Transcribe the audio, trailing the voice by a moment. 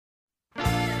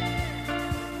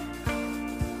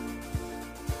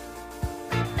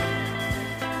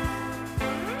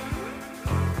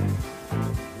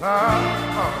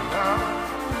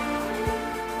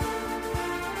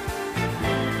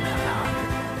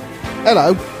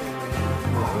Hello.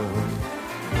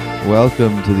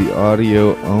 Welcome to the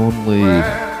audio only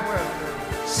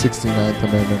 69th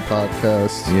Amendment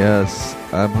podcast. Yes,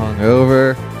 I'm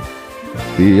hungover.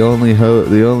 The only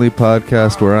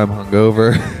podcast where I'm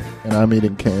hungover. And I'm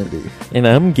eating candy. And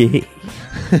I'm gay.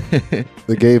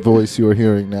 The gay voice you are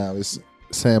hearing now is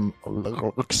Sam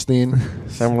Luckstein.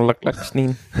 Sam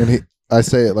Luckstein. And I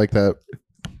say it like that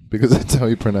because that's how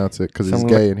you pronounce it, because he's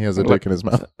gay and he has a dick in his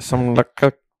mouth. Sam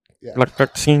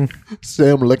Luckstein.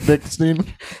 Sam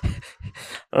Luckstein.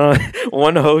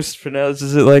 One host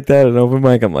pronounces it like that at open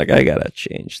mic. I'm like, I gotta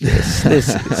change this.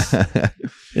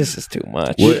 This is too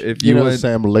much. What, if You know went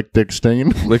Sam Lichtenstein?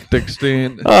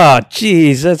 Lichtenstein? Oh,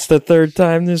 jeez, that's the third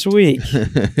time this week.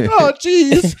 Oh,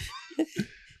 jeez.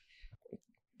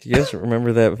 Do you guys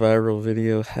remember that viral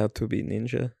video, "How to Be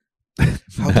Ninja"?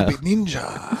 How to be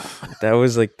ninja. That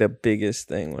was like the biggest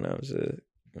thing when I was a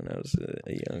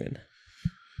youngin'.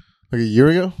 Like a year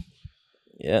ago?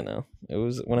 Yeah, no, it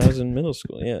was when I was in middle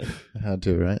school. Yeah, I had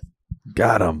to, right?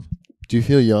 Got him. Do you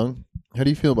feel young? How do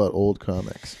you feel about old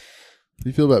comics? How do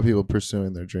you feel about people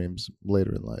pursuing their dreams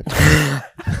later in life?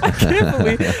 I can't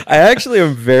believe. I actually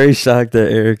am very shocked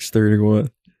that Eric's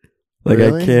 31. Like,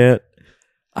 Really? I can't.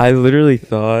 I literally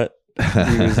thought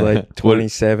he was like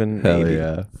 27. Hell maybe.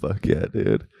 yeah. Fuck yeah,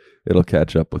 dude. It'll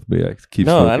catch up with me. I keep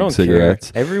No, smoking I don't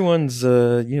cigarettes. care. Everyone's,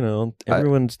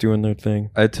 everyone's doing their thing.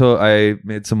 I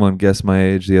made someone guess my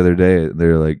age the other day.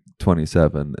 They're like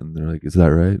 27, and they're like, "Is that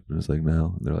right?" And I was like,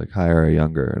 "No." And they're like, "Higher or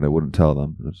younger?" And I wouldn't tell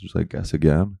them. I was just like, "Guess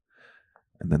again."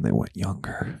 And then they went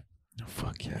younger. Oh,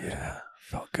 fuck yeah. Yeah,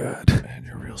 felt good. Man,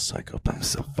 you're a real psychopath. I'm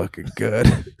so fucking good.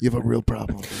 You have a real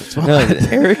problem. That's No, why.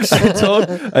 Eric's.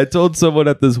 I told someone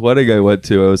at this wedding I went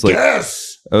to. I was like,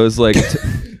 Yes! I was like,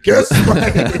 Guess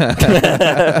my...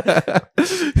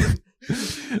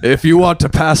 if you want to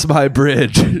pass my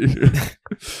bridge.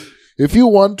 If you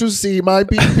want to see my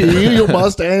BP, you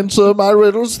must answer my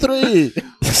riddles 3.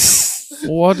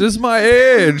 What is my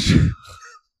age?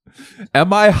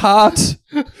 Am I hot?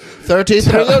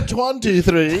 33 or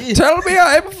 23. Tell me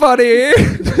I'm funny.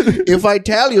 If I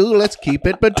tell you, let's keep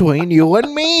it between you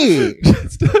and me.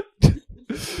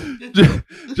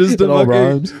 just It all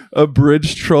rhymes. a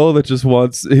bridge troll that just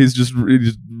wants, he's just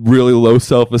really low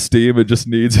self-esteem and just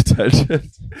needs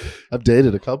attention. I've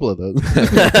dated a couple of those.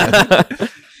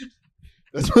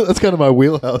 That's kind of my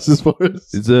wheelhouse as far as...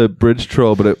 It's a bridge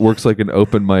troll, but it works like an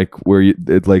open mic where you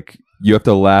have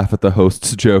to laugh at the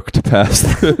host's joke to pass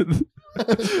the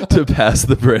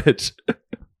bridge.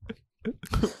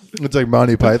 It's like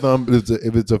Monty Python, but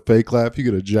if it's a fake laugh, you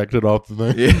get ejected off the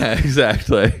thing. Yeah,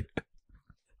 exactly.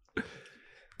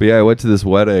 But yeah, I went to this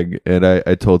wedding and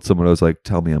I told someone, I was like,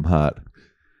 "Tell me I'm hot,"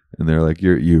 and they're like,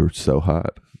 "You're so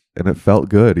hot," and it felt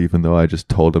good, even though I just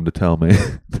told them to tell me.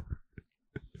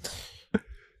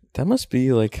 That must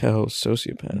be like how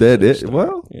sociopaths. That it start.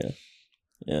 well, yeah.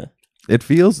 it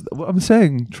feels. Well, I'm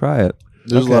saying, try it.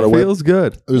 There's a lot of it feels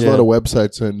good. There's a lot of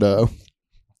websites, and I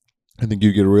think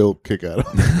you get a real kick out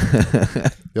of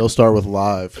them. They'll start with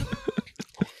live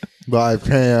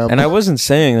cam. And I wasn't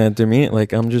saying that to me.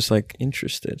 Like, I'm just like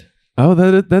interested. Oh,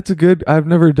 that's a good. I've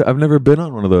never been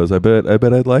on one of those. I bet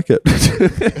I'd like it.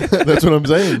 That's what I'm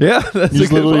saying. Yeah, that's You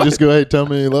just a good literally one. just go, "Hey, tell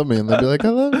me you love me," and they'll be like, "I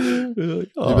love you." You're like,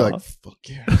 You'd be like, "Fuck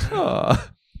yeah."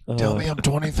 "Aw." Tell me I'm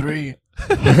 23.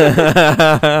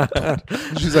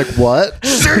 She's like, "What?"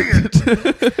 Say it.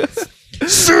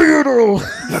 Say it all.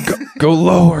 Go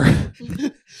lower.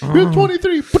 You're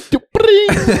 23.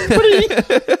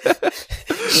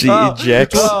 She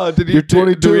ejects. Oh, did you, You're do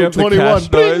we 22, have the 21.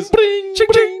 cash noise? Bring, Ching,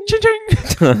 ching, ching,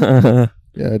 ching.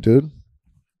 Yeah, dude.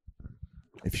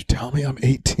 If you tell me I'm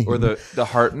 18. Or the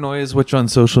heart noise, which on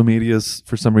social media is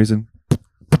for some reason.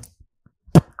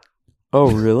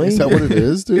 Oh, really? Is that what it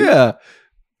is, dude? Yeah.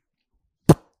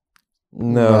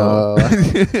 No.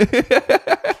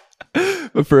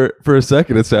 But for a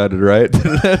second it sounded right.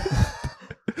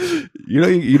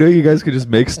 you guys could just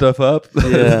make stuff up.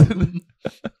 Yeah.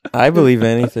 I believe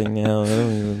anything now. I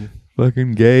don't even.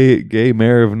 Fucking gay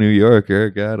mayor of New York,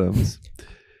 Eric Adams.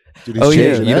 Dude, he's Oh, yeah.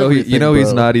 changing He's everything, he's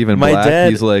bro. not even My black. dad-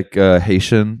 He's like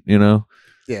Haitian, you know.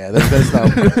 Yeah, that's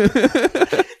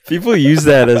not. People use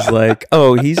that as like,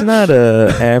 oh, he's not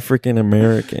a African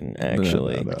American,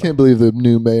 actually. No. I can't believe the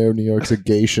new mayor of New York's a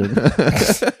Gatian.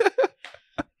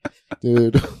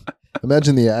 Dude,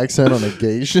 imagine the accent on a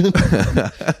Gatian.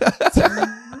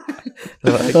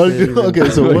 Okay,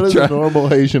 so what is a normal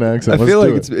Haitian accent? I feel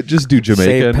like Let's do just do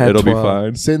Jamaican. Say It'll be patois.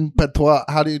 fine. Sin patois.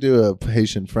 How do you do a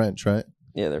Haitian French, right?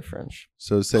 Yeah, they're French.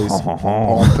 So say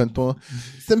Pompentois.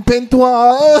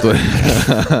 Pompentois.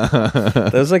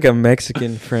 That was like a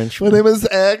Mexican French. My name is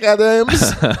Eric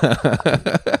Adams.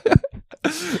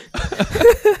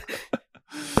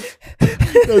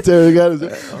 That's Eric Adams.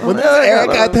 My name is Eric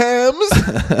Adams.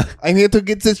 I'm here to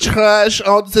get the trash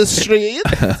out the street.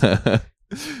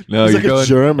 No, He's you're like a going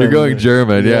German. You're going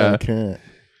German, yeah. I can't.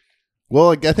 Well,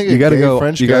 like, I think You a gotta gay go.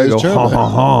 French You guy gotta is go, German. ha ha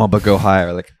ha, but go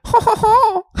higher. Like, ha ha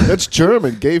ha. That's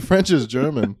German. Gay French is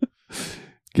German.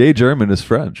 Gay German is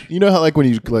French. You know how like when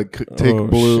you like take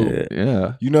blue, Shit.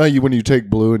 Yeah. you know how when you take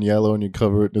blue and yellow and you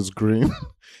cover it as green.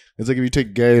 It's like if you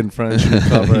take gay and French and you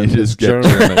cover You it as just get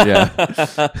German. German. Yeah.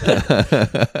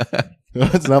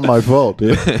 That's not my fault,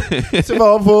 dude. It's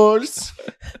our fault.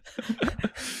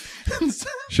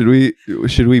 Should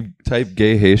we type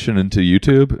gay Haitian into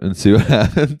YouTube and see what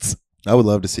happens? I would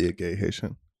love to see a gay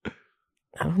Haitian. I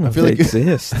don't know if feel they like-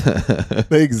 exist.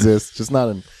 They exist, just not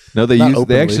in. No, Not they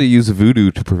openly. actually use voodoo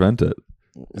to prevent it.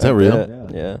 Is that real?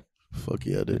 Yeah. Fuck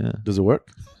yeah, dude. Yeah. Does it work?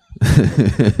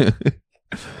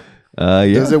 Yeah.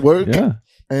 Does it work? Yeah.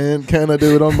 And can I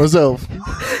do it on myself?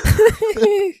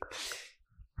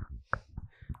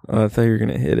 Oh, I thought you were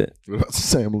gonna hit it. What about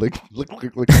Sam lick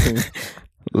thing?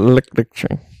 Lick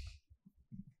train.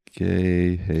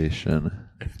 Gay Haitian.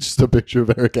 Just a picture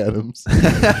of Eric Adams.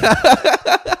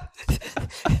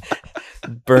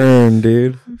 Burn,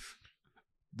 dude.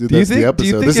 Dude, Do you that's the think- do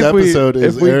you episode. think This if we- episode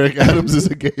is if we- Eric Adams is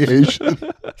a gay Haitian.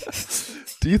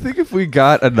 Do you think if we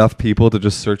got enough people to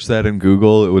just search that in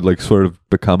Google, it would like sort of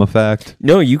become a fact?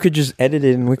 No, you could just edit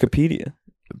it in Wikipedia.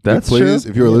 That's Please,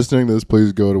 true. if you're listening to this,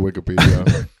 please go to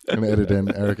Wikipedia and edit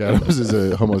in Eric Adams is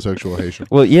a homosexual Haitian.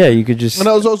 Well, yeah, you could just. And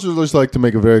I was also just like to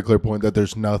make a very clear point that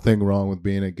there's nothing wrong with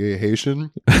being a gay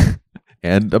Haitian.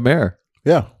 And a mayor,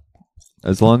 Yeah,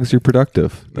 as long as you're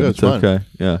productive, then Yeah, it's it's fine. okay.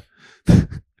 Yeah.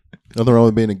 nothing wrong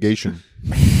with being a Gaitian.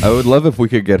 I would love if we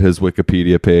could get his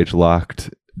Wikipedia page locked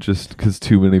just because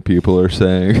too many people are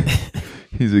saying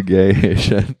he's a gay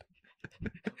Haitian.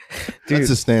 That's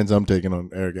the stance I'm taking on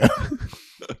Eric Adams.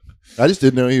 I just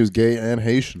didn't know he was gay and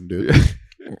Haitian, dude.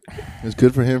 It's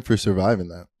good for him for surviving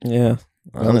that. Yeah.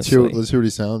 Now, let's hear what he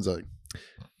sounds like.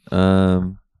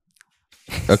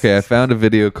 Okay, I found a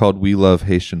video called "We Love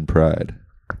Haitian Pride."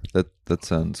 That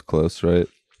sounds close, right?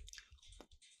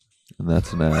 And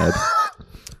that's an ad.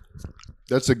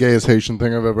 That's the gayest Haitian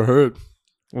thing I've ever heard.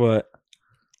 What?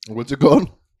 What's it called?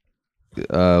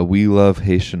 We Love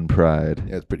Haitian Pride.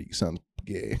 Yeah, it's pretty. Sounds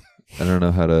gay. I don't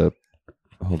know how to.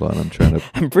 Hold on, I'm trying to.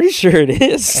 I'm pretty sure it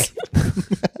is.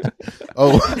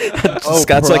 Oh,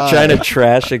 Scott's like trying to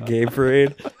trash a gay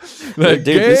parade. Like,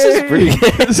 dude, this is pretty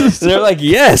gay. They're like,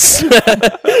 yes.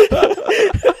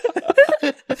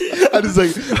 I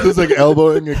just like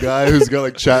elbowing a guy who's got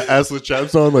like assless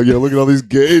chaps on. Like, yo, look at all these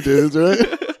gay dudes, right?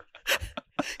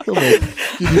 Come on,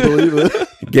 can you believe it?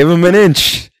 Give him an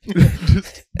inch.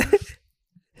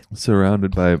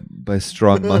 Surrounded by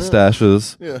strong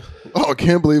mustaches. Yeah. Oh, I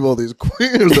can't believe all these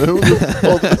queers.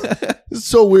 It's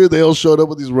so weird. They all showed up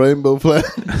with these rainbow flags.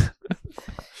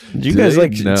 Did you Do guys they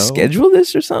like know? schedule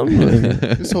this or something?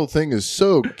 This whole thing is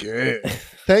so gay.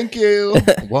 Thank you.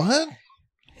 What?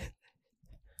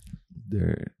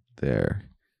 There.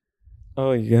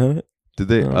 Oh, you got it? Did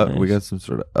they? Oh, We nice. got some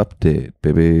sort of update,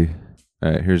 baby.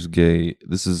 All right, here's gay.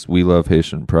 This is "We Love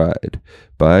Haitian Pride"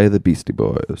 by the Beastie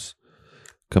Boys,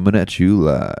 coming at you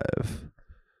live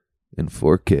in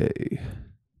 4K.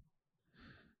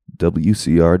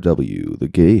 WCRW, the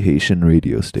gay Haitian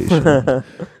radio station.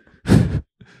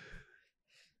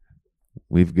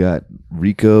 We've got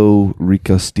Rico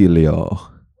Stilio.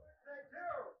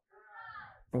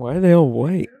 Why are they all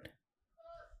white?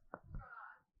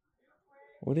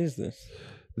 What is this?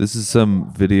 This is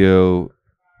some video.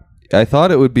 I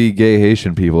thought it would be gay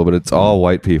Haitian people, but it's all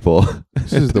white people.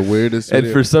 This is the weirdest. And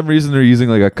video. for some reason, they're using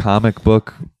like a comic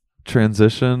book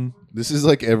transition. This is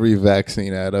like every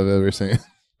vaccine ad I've ever seen.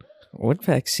 What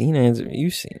vaccine ads have you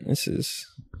seen? This is.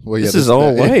 Well, This is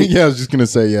all white. Yeah, I was just gonna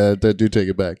say, yeah, do take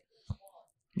it back.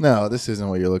 No, this isn't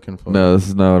what you're looking for. No, this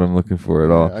is not what I'm looking for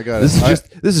at all. Yeah, I got This it. is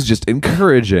this is just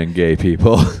encouraging gay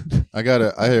people. I got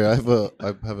it. I have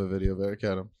a video of Eric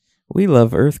Adams. We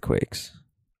love earthquakes.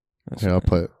 That's Here, I'll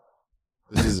play it.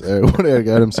 This is what Eric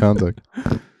Adams sounds like.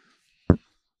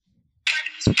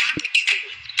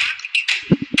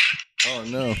 Oh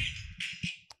no!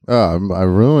 Oh, I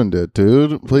ruined it,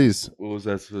 dude. Please. What was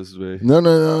that supposed to be? No.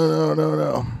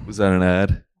 Was that an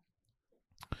ad?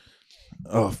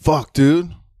 Oh fuck,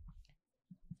 dude.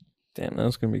 Damn, that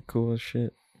was gonna be cool as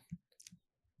shit.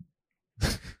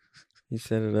 You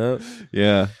set it up.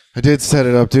 Yeah. I did set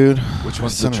it up, dude. Which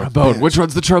one's Son the of a trombone? bitch. Which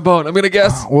one's the trombone? I'm gonna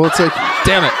guess. Well, it's like,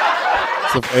 Damn it.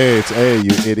 it's A,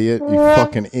 you idiot. You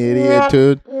fucking idiot,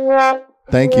 dude.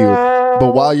 Thank you.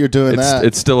 But while you're doing that,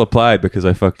 It's still applied because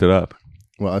I fucked it up.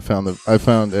 well, I found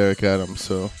Eric Adams.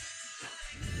 So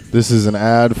this is an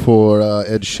ad for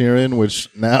Ed Sheeran, which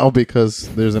now because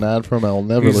there's an ad for him, I'll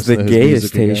never He's listen the to his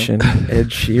gayest music again. Haitian, Ed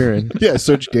Sheeran. Yeah,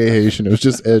 search gay Haitian. It was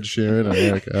just Ed Sheeran and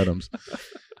Eric Adams.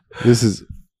 This is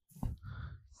Oh,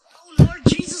 Lord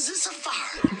Jesus, it's a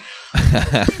fire. Then I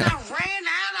ran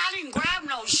out. I didn't grab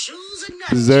no shoes or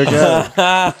nothing. this is Eric Adams.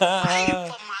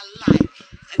 Fighting for my life.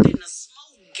 And then the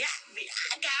smoke got me. I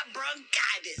got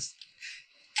bronchitis.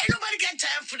 Ain't nobody got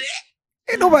time for that.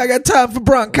 Ain't nobody got time for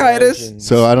bronchitis.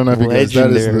 So I don't know if you guys.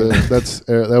 That Legendary.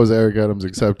 that was Eric Adams'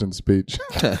 acceptance speech.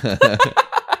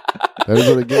 That is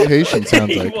what a gay Haitian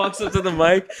sounds He like. walks up to the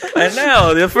mic, and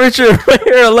now the future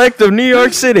mayor-elect of New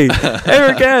York City,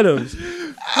 Eric Adams.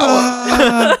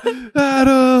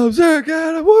 Adams, Eric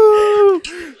Adams, woo! I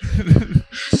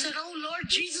said, oh, Lord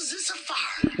Jesus, it's a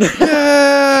fire.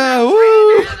 Yeah, woo! I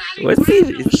didn't What's grab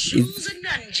he- no shoes or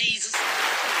nothing, Jesus.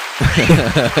 And then the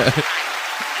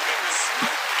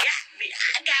smoke got me. I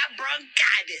got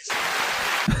bronchitis.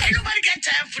 Ain't nobody got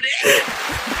time for that.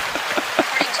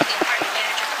 According to the apartment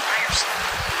manager, the fire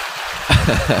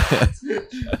started.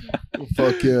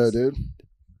 Fuck yeah, dude.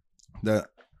 That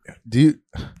do you?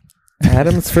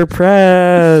 Adams for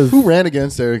press. Who ran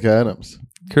against Eric Adams?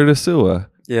 Curtis Sua.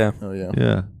 Yeah, Oh yeah,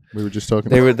 Yeah. we were just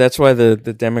talking. they about were. That's why the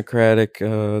Democratic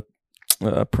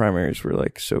primaries were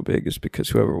like so big, is because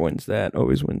whoever wins that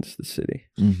always wins the city.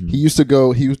 He used to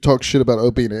go. He would talk shit about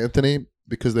Opie and Anthony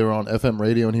because they were on FM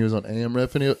radio and he was on AM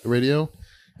radio.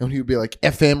 And he would be like,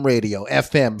 FM radio,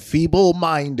 FM,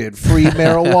 feeble-minded, free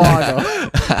marijuana,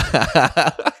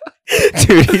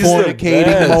 Dude, he's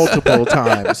fornicating multiple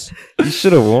times, He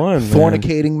should have won. Man.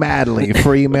 fornicating madly,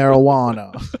 free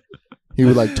marijuana. He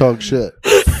would like talk shit.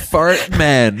 Fart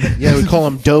men. Yeah, we call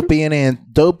him Dopey and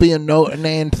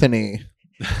Anthony.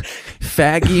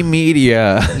 Faggy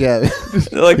media. Yeah.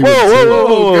 They're like, He whoa, would whoa,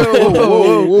 whoa, whoa,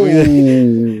 whoa. whoa.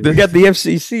 We got the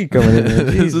FCC coming in.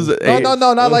 This is No,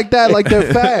 not like that. Like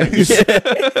they're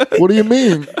fags. What do you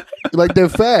mean? Like they're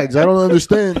fags? I don't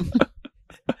understand.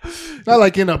 Not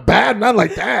like in a bad, not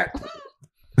like that.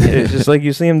 It's just like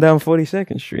you see him down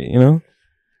 42nd Street, you know?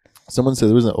 Someone said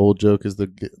there was an old joke, is the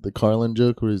Carlin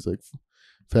joke, where he's like,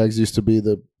 fags used to be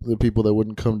the people that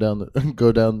wouldn't come down,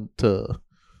 go downtown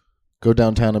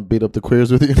and beat up the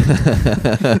queers with you.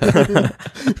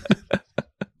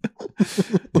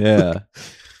 Yeah.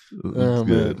 Oh,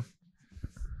 Good. man.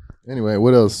 Anyway,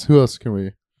 what else? Who else can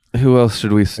we? Who else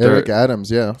should we start? Eric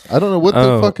Adams, yeah. I don't know what the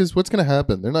Oh. fuck what's going to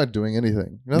happen. They're not doing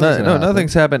anything.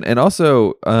 Nothing's happened. And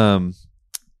also,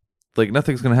 like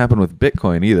nothing's going to happen with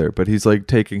Bitcoin either, but he's like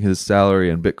taking his salary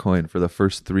in Bitcoin for the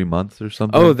first 3 months or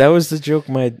something. Oh, that was the joke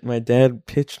my dad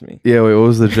pitched me. yeah. Wait, what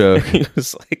was the joke? He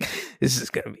was like, this is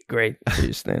going to be great for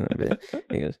your stand-up bit.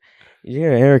 He goes, yeah,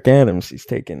 Eric Adams, he's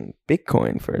taking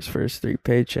Bitcoin for his first 3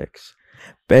 paychecks.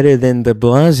 Better than the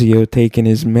Blasio taking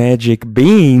his magic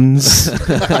beans.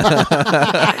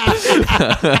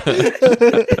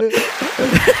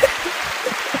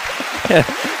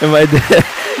 And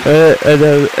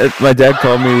my dad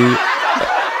called me.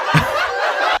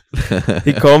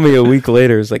 He called me a week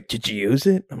later. He's like, "Did you use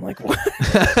it?" I'm like, "What?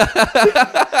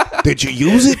 Did you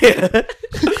use it?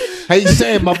 Hey,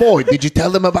 Sam, my boy, did you tell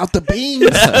them about the beans?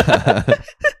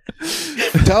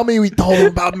 Tell me we told them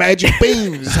about magic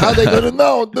beans. How they gonna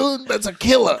know, dude? That's a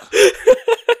killer.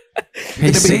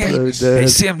 Hey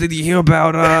Sam, did you hear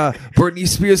about Britney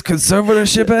Spears'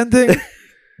 conservatorship ending?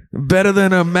 Better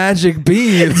than a magic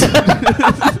beans.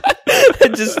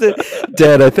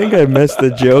 Dad, I think I messed the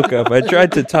joke up. I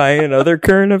tried to tie in other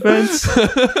current events,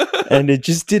 and it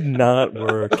just did not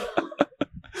work.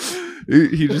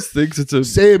 He just thinks it's a.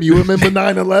 Sam, you remember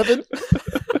 9/11?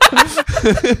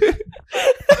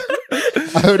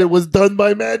 I heard it was done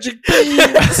by magic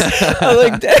beans. I'm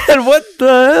like, Dad, what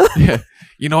the hell? Yeah.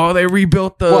 You know how they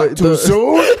rebuilt the. What, too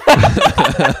soon?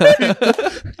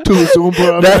 Too soon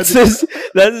for a That's magic.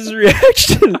 his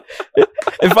reaction.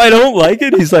 If I don't like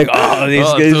it, he's like, "Oh,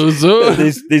 too soon.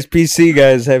 these PC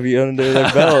guys have you under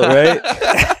their belt, right?"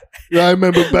 Yeah, I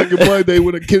remember back in my day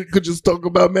when a kid could just talk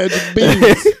about magic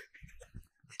beans.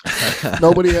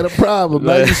 Nobody had a problem.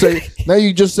 Now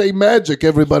you just say magic.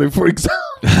 Everybody freaks out.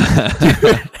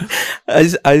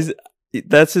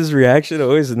 That's his reaction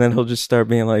always, and then he'll just start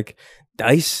being like,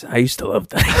 "Dice. I used to love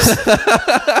dice."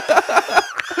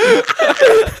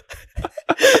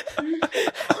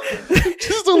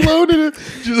 Just a alone in it.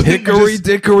 Just, Hickory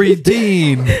Dickory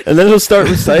Dean. And then he'll start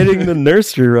reciting the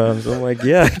nursery rhymes. I'm like,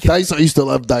 yeah. Dice, I used to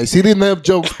love Dice. He didn't have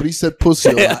jokes, but he said pussy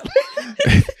a lot.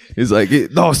 He's like,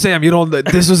 no, Sam, you don't.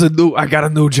 This was I got a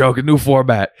new joke, a new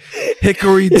format.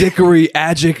 Hickory Dickory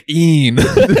Adjic Een.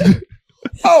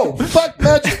 Oh, fuck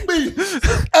Magic Beans.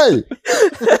 Hey.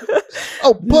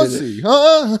 Oh, pussy,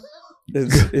 huh?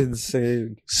 It's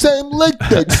insane. Same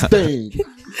Liechtenstein.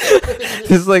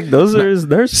 It's like, those are his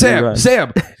nursery rhymes.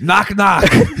 Sam, knock, knock.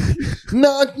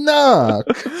 Knock, knock.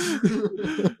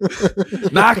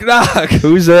 Knock, knock.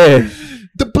 Who's there?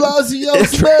 The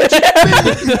Blasios Magic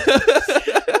Beans.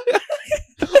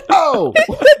 Oh,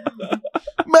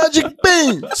 Magic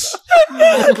Beans.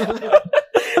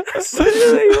 That's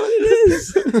literally what it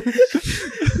is.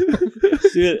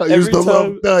 Dude, I used to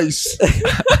love Dice.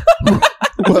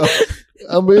 Well,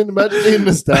 I mean, imagine being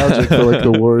nostalgic for like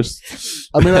the worst.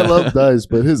 I mean, I love Dice,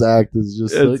 but his act is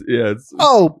just like,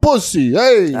 oh, pussy,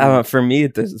 hey. For me,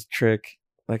 it does the trick.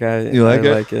 Like I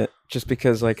like it just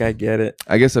because like I get it.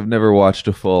 I guess I've never watched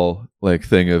a full like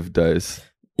thing of Dice.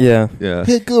 Yeah.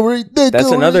 Hickory, dickory,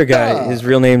 That's another guy. dock. His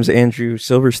real name's Andrew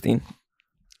Silverstein.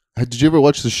 Did you ever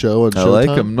watch the show on Showtime? I like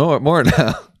him more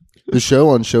now. The show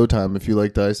on Showtime, if you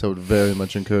like Dice, I would very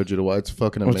much encourage you to watch. It's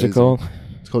fucking amazing. What's it called?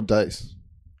 It's called Dice.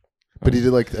 But he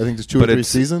did like, I think there's 2 or 3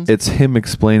 seasons. It's him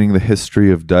explaining the history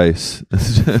of Dice.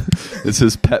 It's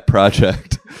his pet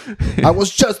project. I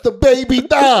was just a baby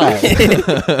doll.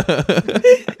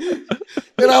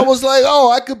 And I was like,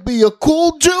 oh, I could be a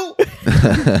cool Jew.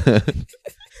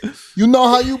 You know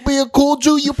how you be a cool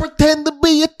Jew? You pretend to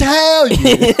be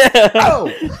Italian.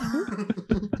 Oh.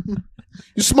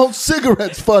 You smoke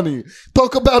cigarettes funny.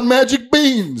 Talk about magic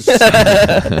beans.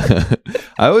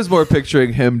 I was more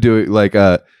picturing him doing like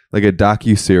a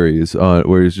docu-series on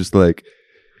where he's just like,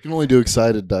 You can only do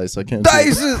excited Dice. I can't.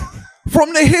 Dice is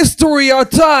from the history of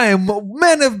time.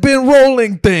 Men have been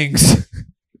rolling things.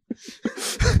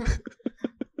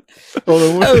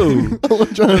 Hold on,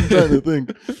 I'm trying to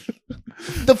think.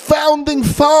 The founding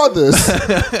fathers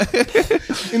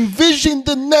envisioned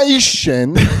the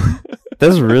nation.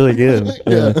 That's really good.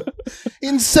 Yeah.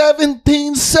 In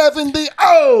 1770.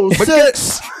 Oh,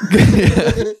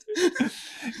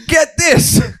 Get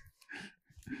this.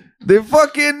 They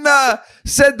fucking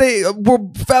said they were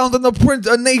founding a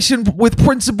nation with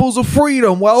principles of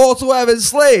freedom while also having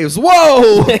slaves. Whoa!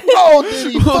 Oh,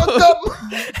 did he fuck up?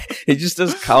 He just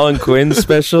does Colin Quinn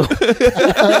special.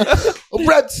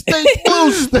 Red state,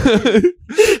 blue state.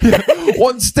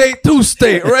 One state, two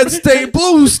state, red state,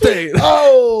 blue state.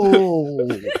 Oh.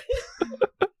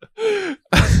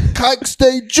 Kike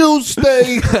state, Jew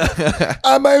state.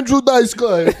 I'm Andrew Dice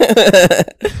Clay.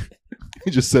 He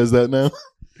just says that now.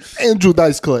 Andrew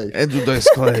Dice Clay. Andrew Dice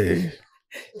Clay.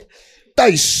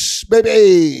 Dice,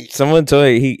 baby. Someone told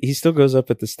me he still goes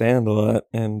up at the stand a lot,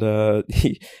 and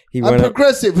he I'm went up.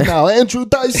 progressive now. Andrew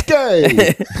Dice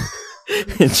Clay.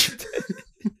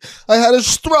 I had a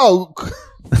stroke.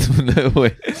 No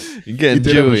way. You're getting He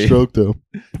did have a Jewy. stroke though.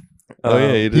 Oh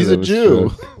yeah, he did He's a have Jew.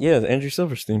 stroke. Yeah, Andrew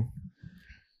Silverstein.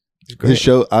 His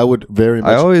show, I would very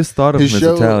much. I always thought of him as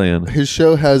Italian. His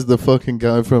show has the fucking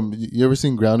guy from. You ever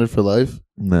seen Grounded for Life?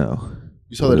 No.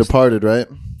 You saw The Departed, right?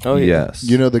 Oh yeah. Yes.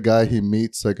 You know the guy he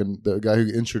meets, like the guy who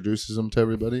introduces him to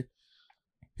everybody.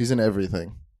 He's in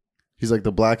everything. He's like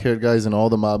the black-haired guy. He's in all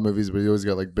the mob movies, but he always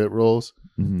got like bit roles.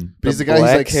 Mm-hmm. But he's the guy. Black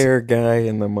He's like hair guy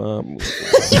in the mom.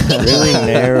 Really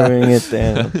narrowing it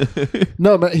down.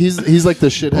 no, man. He's like the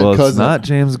shithead Well, it's cousin. not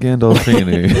James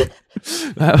Gandolfini.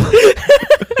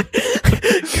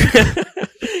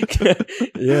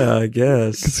 Yeah, I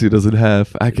guess. Because he doesn't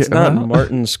have. It's not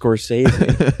Martin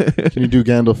Scorsese. Can you do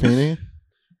Gandolfini?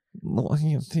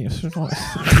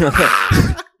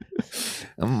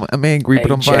 I'm angry,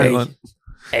 but I'm AJ. violent.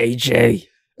 AJ.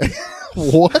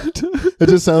 What? It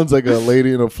just sounds like a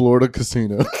lady in a Florida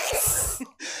casino.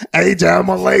 AJ, I'm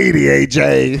a lady,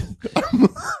 AJ.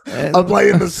 I'm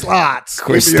playing the slots. Give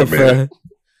me a minute. Christopher.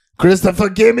 Christopher,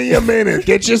 give me a minute.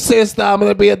 Get your sister. I'm going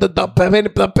to be at the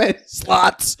penny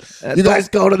slots. You guys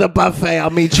go to the buffet. I'll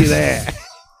meet you there.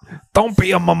 Don't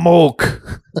be a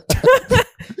mamoke.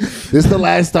 This is the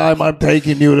last time I'm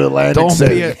taking you to Atlantic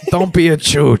City. Don't be a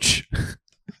chooch.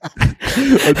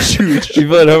 A chooch.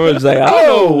 People at home was like, I don't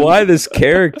know why this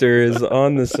character is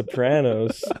on The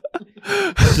Sopranos.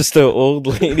 It's just an old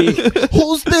lady.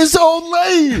 Who's this old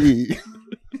lady?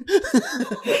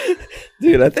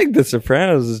 Dude, I think The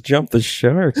Sopranos has jumped the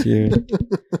shark here.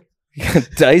 You got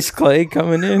Dice Clay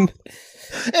coming in.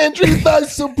 Andrew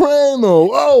Dice Soprano.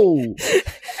 Oh.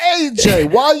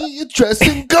 AJ, why are you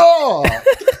dressing God?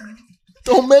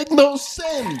 Don't make no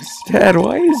sense. Dad,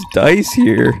 why is Dice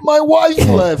here? My wife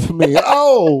left me.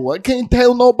 Oh, I can't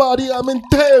tell nobody I'm in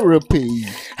therapy.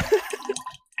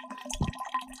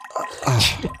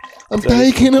 I'm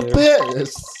taking a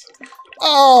piss.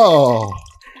 Oh.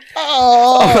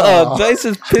 Dice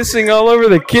is pissing all over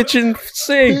the kitchen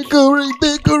sink.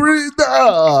 Dickory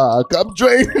dock. I'm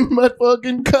draining my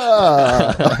fucking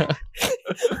car.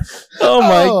 Oh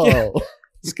my god.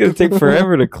 It's going to take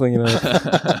forever to clean up.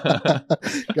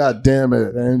 God damn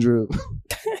it, Andrew.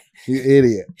 You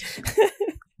idiot.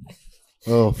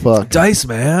 Oh, fuck. Dice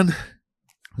Man.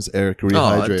 Was Eric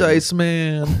rehydrated? Oh, Dice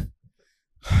Man.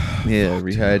 Yeah,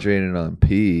 rehydrated on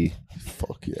pee.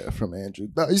 Fuck yeah, from Andrew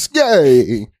Dice.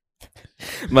 Yay.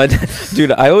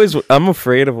 Dude, I'm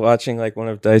afraid of watching like one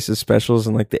of Dice's specials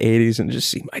in like the 80s and just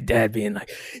see my dad being like,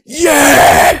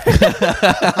 yeah!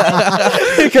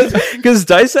 Because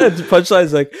Dice had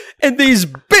punchlines like, and these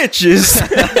bitches.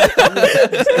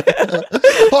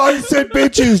 I said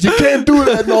bitches, you can't do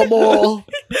that no more.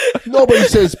 Nobody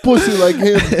says pussy like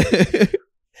him.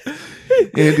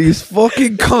 And these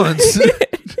fucking cunts.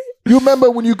 You remember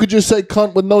when you could just say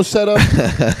cunt with no setup?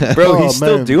 Bro, he's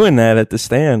still doing that at the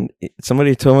stand.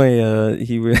 Somebody told me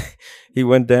he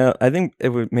went down. I think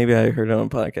maybe I heard it on a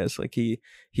podcast. Like he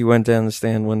went down the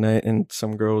stand one night and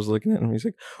some girl was looking at him. He's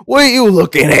like, "What are you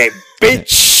looking at,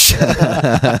 bitch?"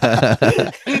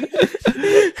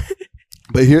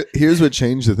 But here's what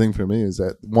changed the thing for me is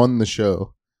that the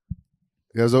show.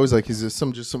 I was always like, he's just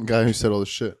some guy who said all this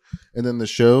shit, and then the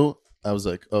show, I was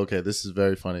like, okay, this is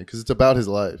very funny because it's about his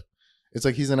life. It's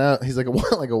like he's like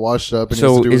a washed up. And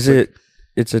so is it?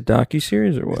 It's a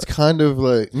docuseries or what? It's kind of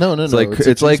like no. It's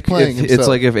like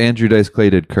if Andrew Dice Clay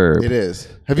did Curb. It is.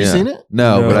 Have you seen it?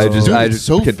 No, but I just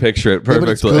can picture it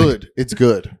perfectly. It's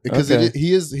good because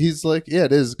he's like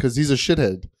it is because he's a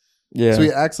shithead. Yeah. So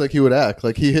he acts like he would act.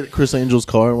 Like he hit Chris Angel's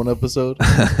car in one episode.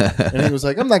 And he was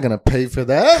like, I'm not going to pay for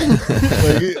that.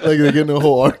 like they get in a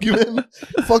whole argument.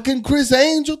 Fucking Chris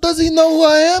Angel, does he know who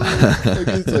I am? Like,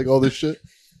 it's like all this shit.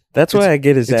 That's why I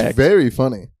get his act. It's very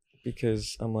funny.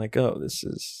 Because I'm like, oh, this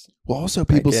is... Well, also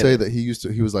people say that he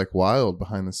was like wild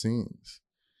behind the scenes.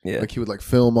 Yeah. Like he would like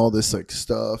film all this like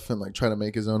stuff and like try to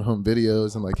make his own home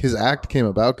videos. And like his act came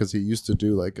about because he used to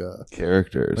do like a...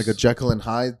 characters. Like a Jekyll and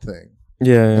Hyde thing.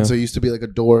 Yeah. And so he used to be like a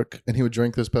dork, and he would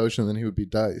drink this potion, and then he would be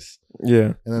Dice.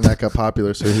 Yeah. And then that got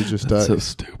popular, so he just died. So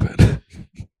stupid.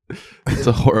 It's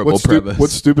a horrible premise.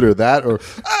 What's stupider, that or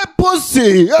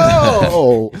pussy?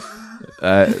 Oh,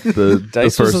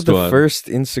 Dice was the first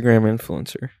Instagram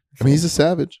influencer. I mean, he's a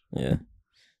savage. Yeah,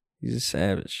 he's a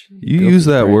savage. You use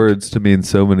that words to mean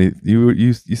so many.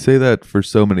 You say that for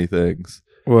so many things.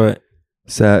 What?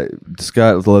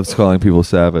 Scott loves calling people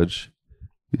savage.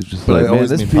 He's just but like, man,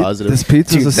 this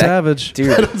pizza's a savage.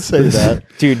 Dude, I don't say that.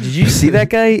 Dude, did you see that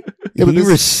guy? Yeah, he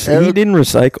didn't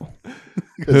recycle.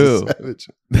 Who?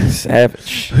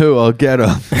 Savage. Who? I'll get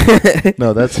him.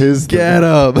 No, that's his. Get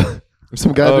him. If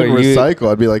some guy didn't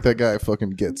recycle, I'd be like, that guy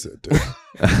fucking gets it, dude.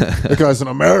 That guy's an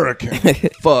American.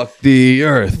 Fuck the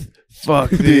earth. Fuck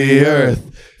the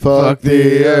earth. Fuck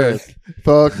the earth.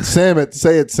 Fuck Sam.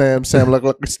 Say it, Sam. Sam like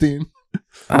Christine.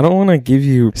 I don't want to give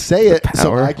you say it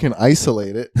so I can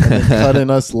isolate it and then cut in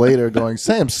us later going,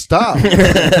 Sam, stop.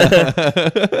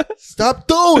 Stop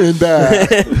doing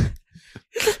that.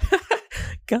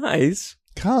 Guys,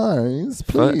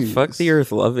 please. fuck the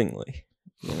earth lovingly,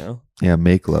 you know? Yeah,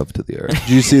 make love to the earth.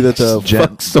 Do you see that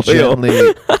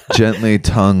gently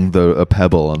tongue a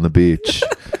pebble on the beach.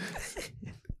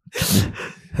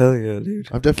 Hell yeah, dude.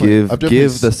 I've definitely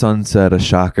give the sunset a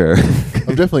shocker.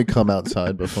 I've definitely come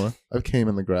outside before. I've came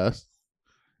in the grass.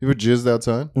 You ever jizzed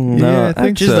outside? No, yeah, I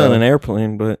think I've jizzed on an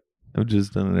airplane, but I've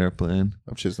jizzed on an airplane.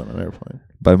 I've jizzed on an airplane.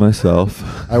 By myself.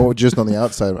 I won't jizzed on the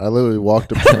outside. I literally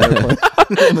walked up to an airplane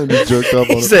and then just jerked up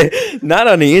on it. Say, not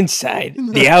on the inside,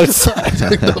 the outside.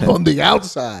 Jerked up on the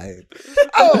outside.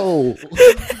 Oh!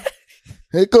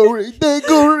 Hickory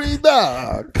dickory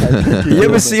dock. You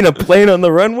ever seen a plane on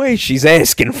the runway? She's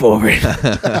asking for it.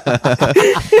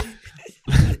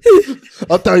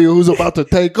 I'll tell you who's about to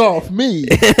take off. Me.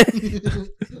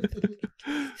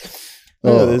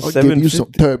 I'll give you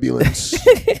some turbulence.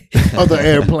 Other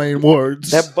airplane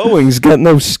words. That Boeing's got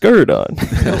no skirt on.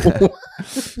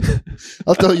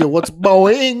 I'll tell you what's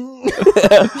Boeing.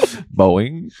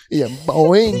 Boeing? Yeah,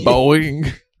 Boeing.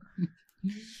 Boeing.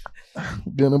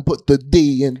 Gonna put the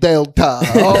D in Delta.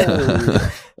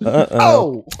 Oh.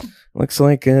 Oh. Looks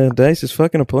like Dice is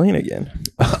fucking a plane again.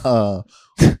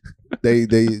 They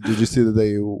did you see that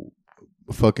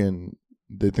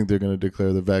they think they're gonna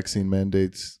declare the vaccine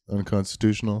mandates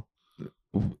unconstitutional?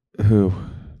 Who?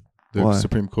 The Why?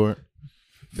 Supreme Court.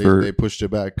 They pushed it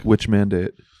back. Which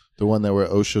mandate? The one that where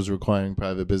OSHA's requiring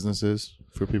private businesses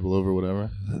for people over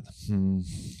whatever.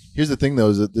 Here's the thing, though,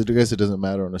 is that I guess it doesn't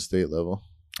matter on a state level.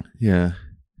 Yeah.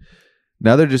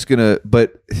 Now they're just gonna,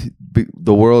 but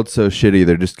the world's so shitty.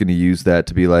 They're just gonna use that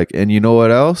to be like, and you know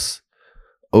what else?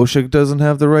 OSHA doesn't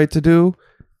have the right to do?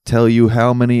 Tell you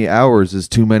how many hours is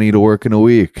too many to work in a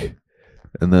week,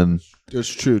 and then it's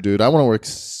true, dude. I want to work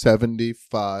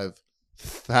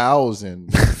 75,000.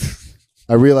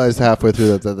 I realized halfway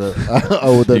through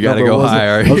that you gotta go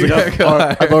higher. I was like,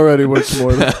 I've already worked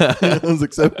more than I was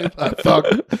like 75. Fuck.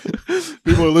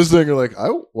 People are listening are like,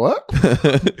 what?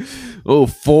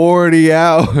 40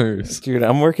 hours. Dude,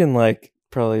 I'm working like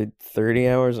probably 30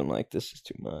 hours. I'm like, this is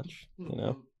too much, you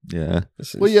know? Yeah.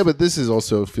 Well, yeah, but this is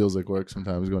also feels like work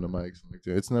sometimes going to Mike's. Like,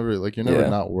 dude, it's never like you're never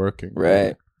not working.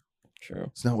 Right. True.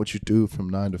 It's not what you do from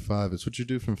 9 to 5. It's what you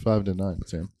do from 5 to 9,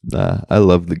 Sam. Nah, I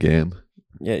love the game.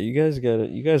 Yeah, you guys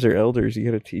are elders. You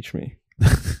gotta teach me.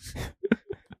 I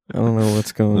don't know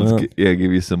what's going on. Give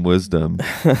you some wisdom.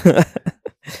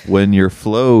 When your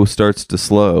flow starts to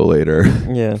slow later.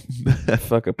 Yeah.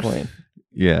 Fuck a plane.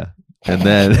 Yeah.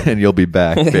 And you'll be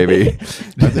back, baby.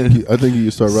 I think you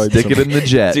start writing. Stick it in the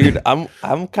jet. Dude, I'm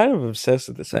kind of obsessed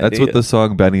with this idea. That's what the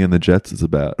song Benny and the Jets is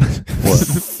about. What?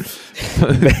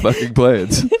 Fucking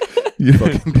planes. Yeah.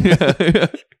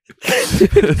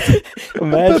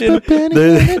 Imagine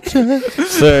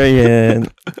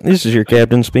this is your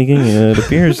captain speaking. It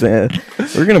appears that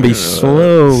we're going to be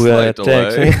slow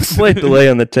taxiing. Slight delay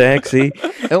on the taxi.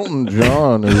 Elton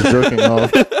John is jerking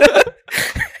off.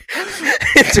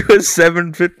 It was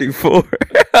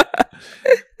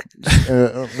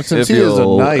 7:54. Since he is a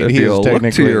knight, he is technically...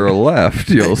 Look to your left,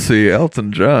 you'll see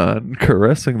Elton John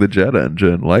caressing the jet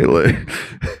engine lightly.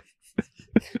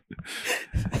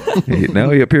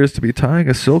 Now he appears to be tying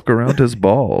a silk around his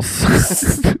balls.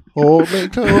 Hold me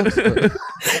close.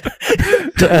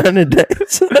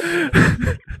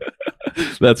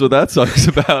 That's what that song's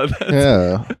about.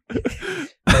 Yeah.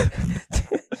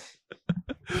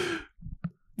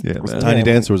 Yeah, man. Tiny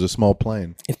Dancer was a small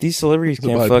plane. If these celebrities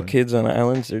can't fuck kids on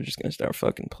islands, they're just gonna start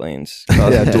fucking planes.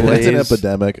 Yeah, it's an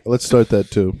epidemic. Let's start that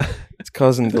too. It's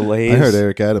causing delays. I heard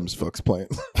Eric Adams fucks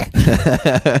planes.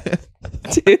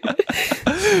 Dude.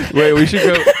 Wait, we should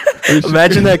go.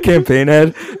 Imagine that campaign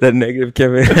ad, that negative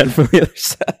campaign ad from the other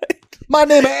side. My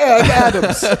name is Eric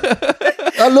Adams.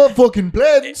 I love fucking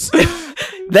planes.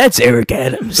 That's Eric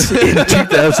Adams in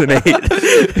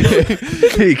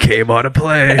 2008. He came on a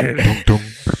plane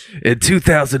in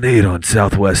 2008 on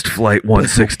Southwest Flight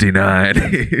 169.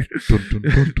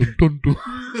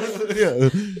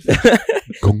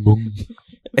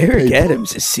 Eric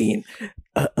Adams is seen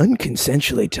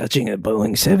unconsensually touching a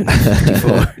Boeing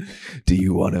 754. Do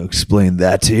you want to explain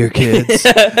that to your kids?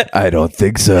 I don't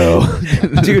think so.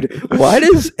 Dude, why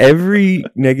does every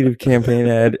negative campaign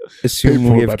ad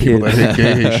assume we have kids?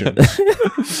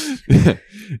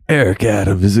 Eric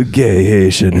Adams is a gay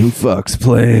Haitian who fucks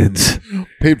planes.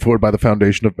 Paid for by the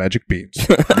Foundation of Magic Beans.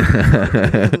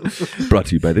 Brought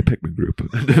to you by the Pigman Group,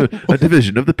 a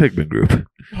division of the Pigman Group.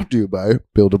 Brought to you by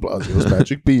Bill de Blasio's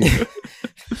Magic Bean.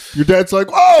 Your dad's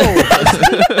like, whoa!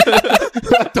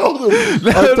 I told him.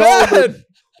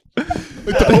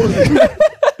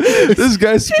 This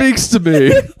guy speaks to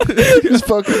me. This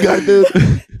fucking guy did.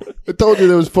 I told you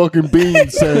there was fucking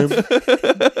beans, Sam.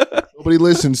 Nobody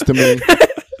listens to me.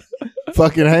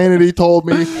 Fucking Hannity told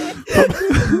me.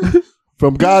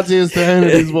 From God's ears to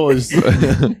Hannity's voice.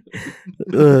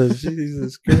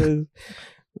 Jesus Christ.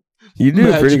 You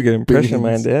do a pretty good impression of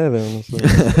my dad, honestly.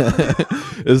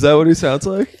 Is that what he sounds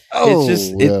like? Oh, it's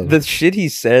just the shit he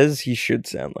says. He should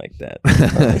sound like that.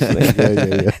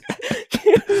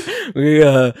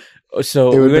 Yeah.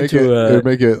 So it we went to. It would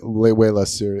make it way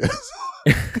less serious.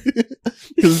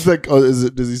 Because it's like,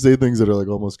 does he say things that are like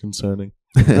almost concerning?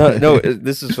 No.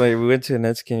 This is funny. We went to a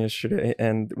Nets game yesterday,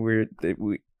 and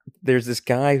there's this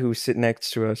guy who's sitting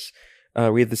next to us.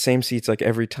 We had the same seats like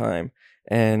every time.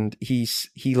 And he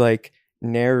like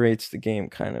narrates the game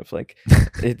kind of like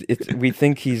we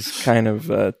think he's kind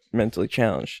of mentally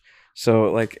challenged.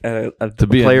 So like to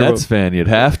be a Nets fan, you'd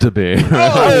have to be.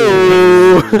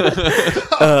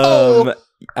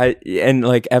 And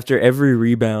like after every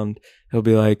rebound, he'll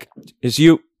be like, "It's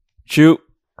you, shoot,"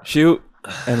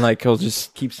 and like he'll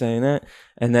just keep saying that.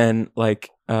 And then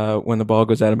like when the ball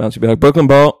goes out of bounds, he'll be like, "Brooklyn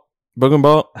ball."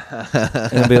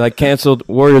 And it'll be like canceled.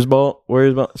 Warriors ball.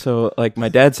 So like my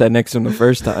dad sat next to him the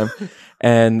first time,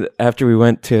 and after we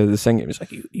went to the second game, he's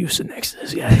like, "You sit next to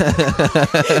this guy."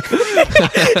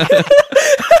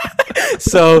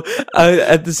 So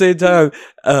at the same time,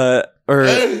 Or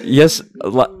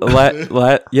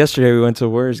yesterday we went to a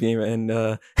Warriors game and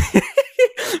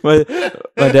my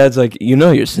dad's like,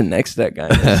 you're sitting next to that guy.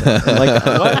 I'm like,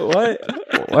 what?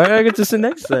 Why do I get to sit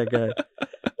next to that guy?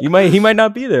 He might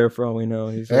not be there for all we know.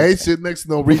 He's like, I ain't sitting next to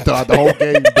no retard the whole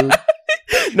game, dude.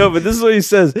 No, but this is what he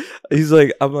says. He's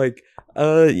like, I'm like,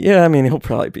 yeah, I mean, he'll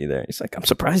probably be there. He's like, I'm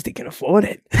surprised he can afford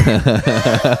it.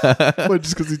 What,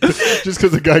 just because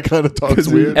the guy kind of talks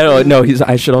weird? Oh, no,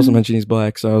 I should also mention he's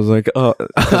black. So I was like, oh,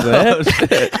 because of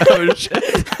that? Oh,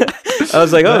 shit. I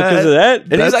was like, oh, because of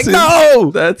that? And he's like,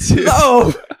 no! That's it.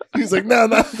 No! He's like, no,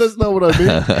 that's not what I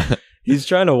mean. He's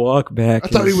trying to walk back. I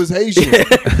thought he was Haitian.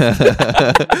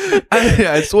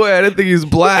 I swear, I didn't think he was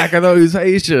black. I thought he was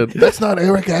Haitian. That's not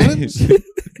Eric Adams.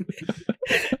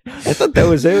 I thought that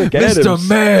was Eric Adams. Mr.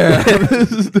 Mayor.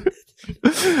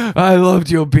 I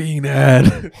loved your bean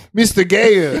ad. Mr.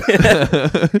 Gayer.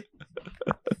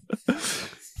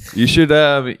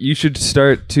 You should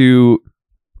start to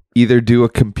either do a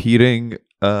competing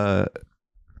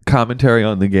commentary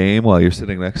on the game while you're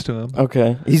sitting next to him.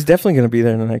 Okay. He's definitely going to be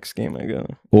there in the next game I go.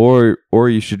 Or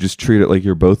you should just treat it like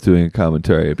you're both doing a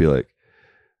commentary. It'd be like,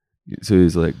 so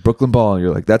he's like, Brooklyn ball, and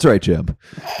you're like, that's right, Jim.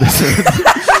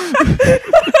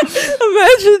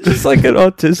 Imagine just like an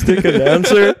autistic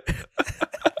announcer.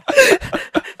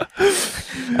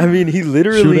 I mean, he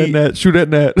literally... Shoot at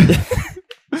net.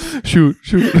 Shoot.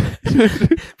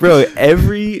 Bro,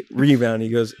 every rebound he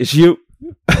goes, it's you.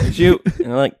 It's you.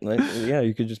 And I'm like, yeah,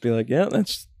 you could just be like, yeah,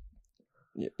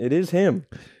 it is him.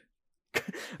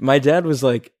 My dad was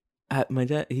like,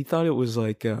 he thought it was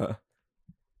like,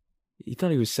 he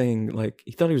thought he was saying like,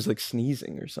 he thought he was like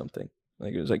sneezing or something.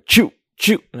 Like it was like, chew.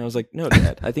 And I was like, no,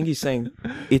 Dad, I think he's saying,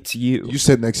 it's you. You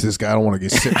sit next to this guy, I don't want to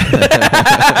get sick.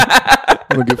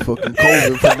 I'm going to get fucking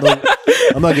COVID from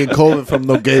I'm not getting COVID from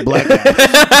no gay black guy.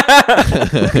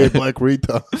 Gay black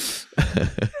retard.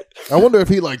 I wonder if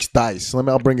he likes dice.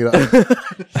 I'll bring it up.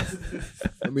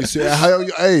 Let me see.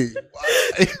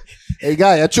 Hey,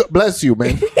 guy, bless you,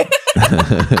 man.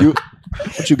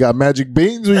 What you got, magic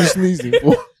beans or you sneezing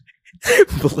for?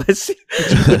 Bless you.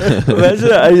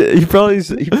 Imagine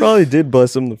he probably did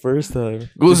bless him the first time.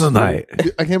 Goose night.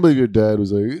 I can't believe your dad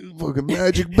was like, fucking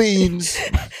magic beans.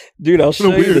 Dude, I'll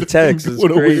show you the text. It's what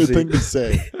a crazy. weird thing to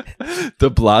say. De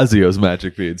Blasio's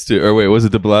magic beans too. Or wait, was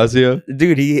it De Blasio?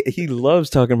 Dude, he loves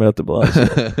talking about De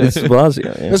Blasio. It's De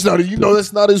Blasio. Yeah.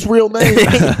 That's not his real name.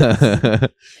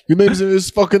 His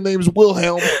fucking name's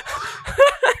Wilhelm.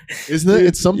 Isn't it?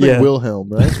 It's something Wilhelm,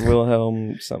 right? It's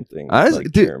Wilhelm something.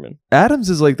 Dude, German. Adams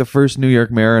is like the first New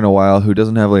York mayor in a while who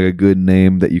doesn't have like a good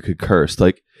name that you could curse.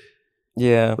 Like,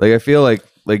 yeah. Like I feel like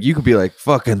you could be like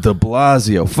fucking De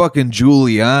Blasio, fucking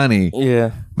Giuliani.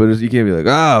 Yeah. But you can't be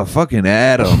like, fucking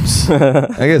Adams.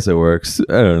 I guess it works.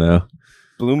 I don't know.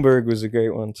 Bloomberg was a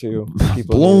great one too.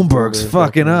 Bloomberg's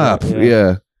fucking up.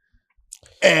 Yeah.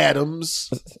 Adams.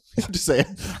 I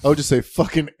would just say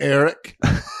fucking Eric.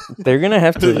 They're gonna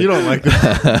have to. You don't like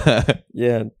that.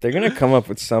 Yeah, they're gonna come up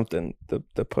with something.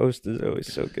 The Post is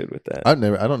always so good with that. I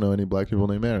don't know any black people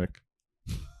named Eric.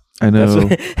 I know.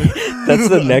 That's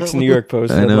the next New York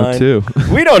Post headline. I know too.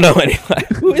 We don't know anyone.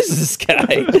 Who is this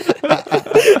guy?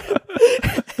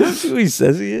 That's who he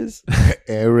says he is.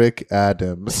 Eric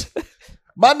Adams.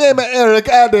 My name is Eric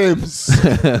Adams.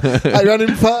 I run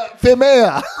in for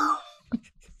mayor.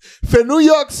 For New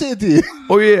York City.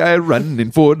 Oh yeah, I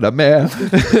running for the mayor.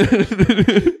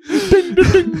 Ding, ding,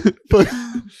 ding. What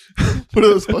are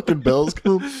those fucking bells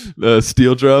called?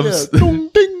 Steel drums. Yeah. Ding,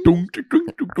 ding. Ding, ding, ding,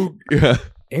 ding, ding. Yeah.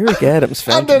 Eric Adams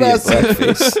found to be a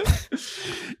blackface.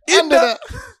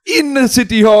 In the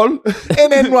city hall. In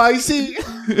NYC.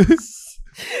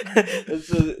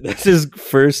 That's his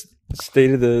first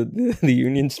State of the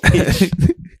Union speech.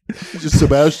 Just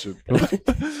Sebastian.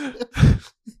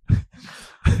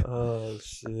 Oh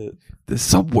shit! The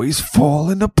subway's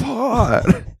falling apart.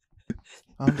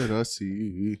 Under the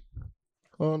sea.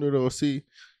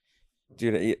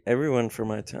 Dude, everyone from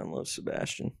my town loves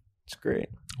Sebastian. It's great.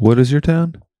 What is your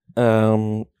town?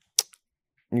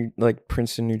 Like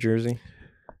Princeton, New Jersey,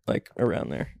 like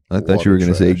around there. I thought you were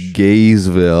going to say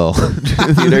Gaysville.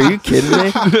 Dude, are you kidding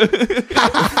me?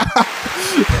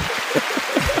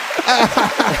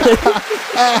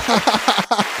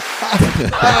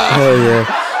 Oh yeah.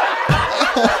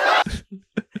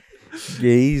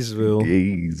 Gaysville.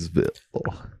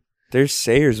 There's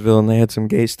Sayersville, and they had some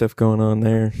gay stuff going on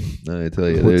there. No, I tell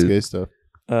you, what's gay stuff?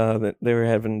 That they were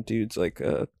having dudes like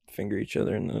finger each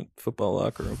other in the football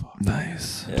locker room.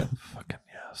 Nice. Yeah. Fucking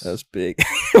yes. That was big.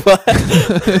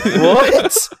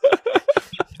 What?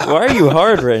 Why are you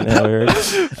hard right now, Eric?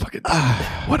 Fucking.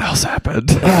 What else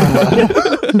happened?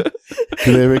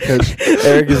 Did they ever catch?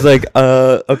 Eric is like,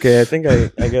 okay, I think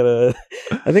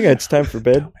it's time for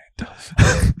bed.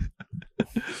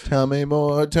 Tell me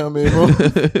more.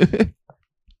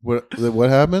 What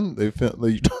happened? They you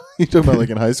talking about like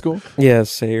in high school? Yeah,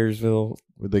 Sayersville.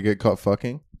 Would they get caught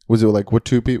fucking? Was it like what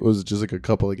two people? Was it just like a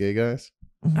couple of gay guys?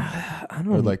 I don't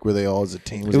know. Or like were they all as a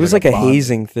team? It was like a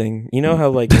hazing thing. You know how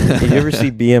like did you ever see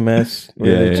BMS?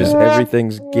 Where just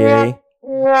everything's gay.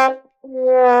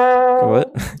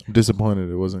 What? I'm disappointed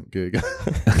it wasn't gay guys.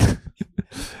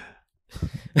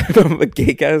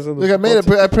 Gay guys. On the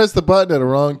Look, I pressed the button at a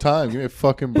wrong time. Give me a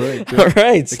fucking break. Dude. All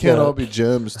right, they can't all be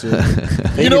gems, dude.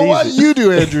 Take You know it what? easy. You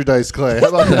do Andrew Dice Clay. How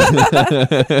about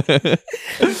that?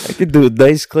 I could do a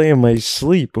dice clay in my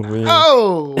sleep.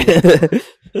 Oh.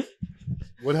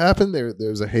 What happened? There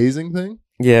was a hazing thing?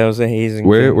 Yeah, it was a hazing.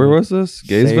 Where thing. was this?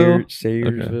 Gaysville?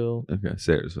 Sayersville. Okay,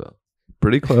 Sayersville.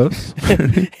 Pretty close.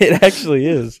 It actually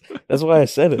is. That's why I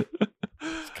said it.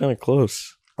 It's kind of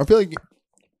close. I feel like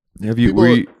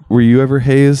Were you ever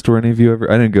hazed, or any of you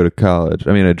ever? I didn't go to college.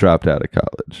 I mean, I dropped out of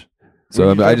college, so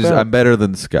I'm better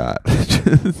than Scott.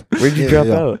 Where'd you drop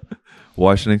out?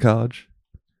 Washington College.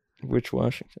 Which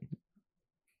Washington?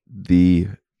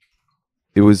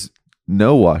 It was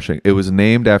Washington. It was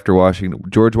named after Washington.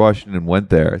 George Washington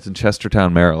went there. It's in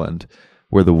Chestertown, Maryland,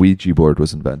 where the Ouija board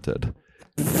was invented.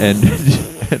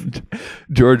 And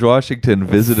George Washington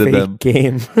visited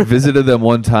them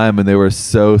one time, and they were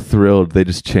so thrilled they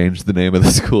just changed the name of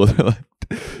the school. They're like,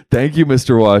 "Thank you,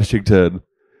 Mr. Washington."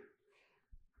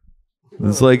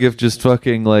 It's like if just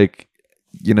fucking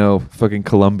fucking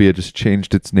Columbia just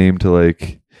changed its name to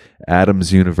like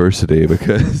Adams University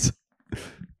because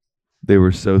they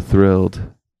were so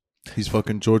thrilled. he's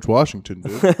fucking George Washington,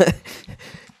 dude.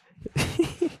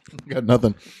 Got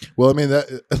nothing. Well, I mean,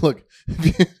 look,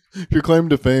 if your claim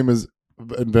to fame is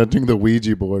inventing the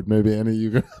Ouija board, maybe any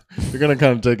you're gonna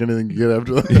kind of take anything you get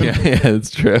after that. Yeah,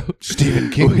 that's true. Stephen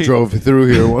King drove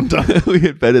through here one time. We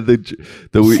invented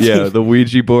the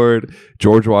Ouija board.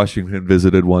 George Washington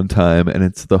visited one time, and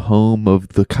it's the home of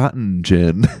the cotton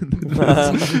gin.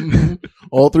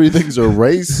 All three things are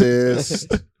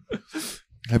racist.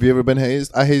 Have you ever been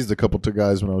hazed? I hazed a couple of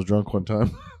guys when I was drunk one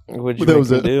time. What'd you make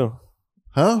them do?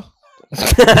 Huh?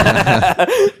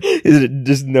 Is it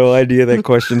just no idea that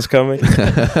question's coming?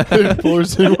 I didn't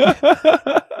force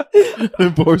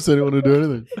anyone to do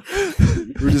anything.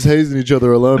 We were just hazing each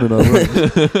other alone in our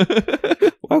room.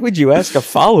 Why would you ask a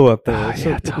follow up though? I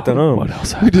don't know. What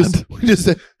else? We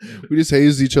just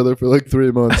hazed each other for like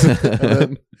 3 months, and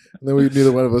then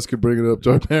neither one of us could bring it up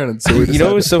to our parents. So we decided,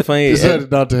 what was so funny?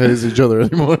 Decided not to haze each other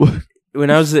anymore. When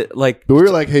I was like, but we were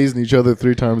like hazing each other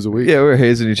 3 times a week. Yeah, we were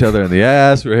hazing each other in the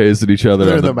ass. We were hazing each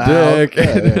other in the dick.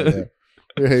 Yeah.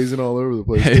 We were hazing all over the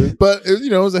place, dude. But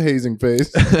it was a hazing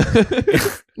phase.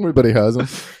 Everybody has them.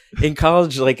 In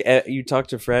college, like you talk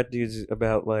to frat dudes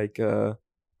about like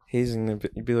hazing them,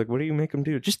 you'd be like, "What do you make them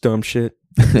do? Just dumb shit.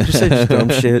 Just say just dumb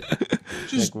shit.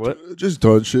 Just like, what? Just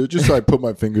dumb shit. Just like put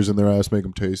my fingers in their ass, make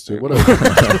them taste it.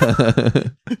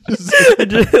 Whatever.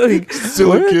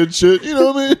 Silly kid shit. You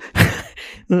know what I mean?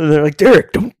 They're like,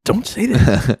 Derek, don't say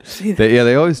that. Say that.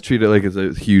 They always treat it like it's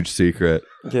a huge secret.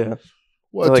 Yeah.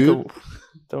 What, like, dude? oh,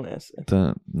 don't ask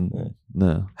that.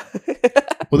 No.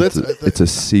 Well, it's a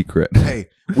secret. Hey,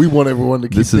 we want everyone to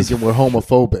keep thinking we're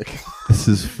homophobic. This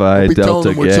is Phi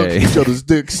Delta we're sucking each other's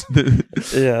dicks.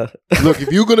 Yeah. Look,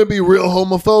 if you're gonna be real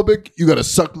homophobic, you gotta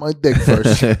suck my dick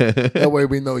first. That way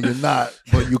we know you're not,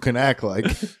 but you can act like.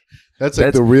 That's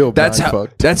the real. That's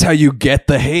how you get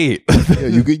the hate.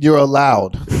 Yeah, you're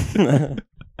allowed.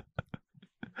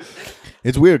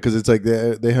 It's weird because it's like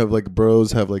they have like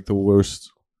bros have like the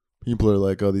worst. People are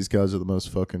like, oh, these guys are the most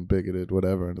fucking bigoted,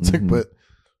 whatever. And it's like, but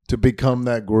to become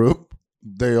that group,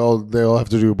 they all have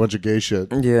to do a bunch of gay shit.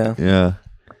 Yeah. Yeah.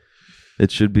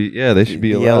 It should be. Yeah, they should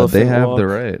be allowed. They have the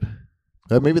right.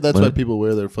 Maybe that's why people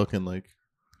wear their fucking like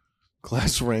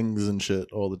glass rings and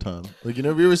shit all the time. Like,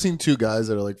 have you ever seen 2 guys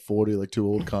that are like 40, like 2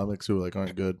 old comics who like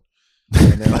aren't good?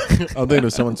 And like, I'm thinking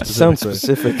of someone specific. Sounds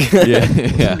specific.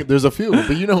 Yeah. There's a few,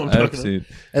 but you know what I'm talking about.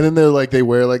 And then they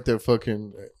wear like their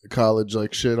fucking college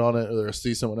like shit on it, or they'll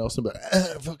see someone else and be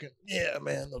like, fucking yeah,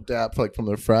 man, they'll dap like from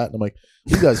their frat. And I'm like,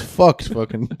 you guys fucked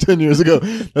fucking 10 years ago.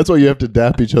 That's why you have to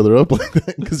dap each other up like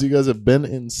that, because you guys have been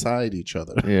inside each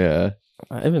other. Yeah.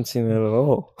 I haven't seen that at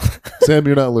all. Sam,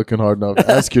 you're not looking hard enough.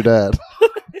 Ask your dad.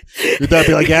 Your dad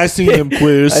be like, yeah, I seen them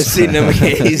queers. I seen them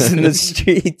gays in the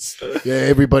streets. Yeah,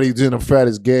 everybody's in a frat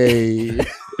is gay.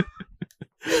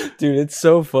 Dude, it's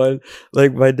so fun.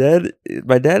 Like my dad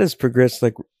has progressed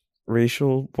like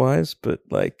racial wise, but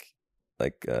like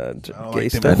gay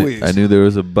stuff. I knew there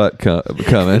was a butt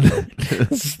coming.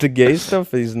 The gay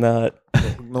stuff. He's not.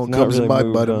 No comes in my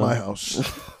butt in my house.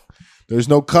 There's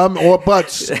no cum or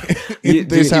butts in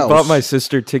this house. He bought my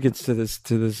sister tickets to this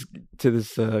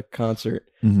concert,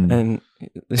 and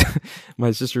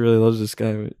my sister really loves this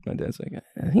guy. My dad's like,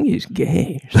 I think he's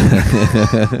gay.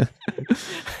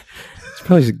 He's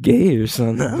probably gay or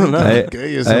something. I don't know.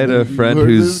 I had a friend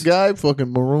who's this guy,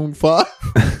 fucking Maroon 5.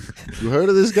 You heard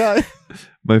of this guy?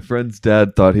 My friend's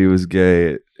dad thought he was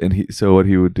gay, and so what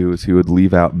he would do is he would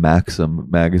leave out Maxim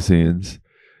magazines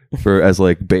as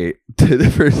like bait really?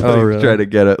 Try to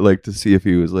get it to see if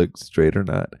he was like straight or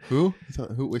not. Who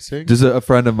was saying? Just a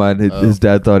friend of mine. His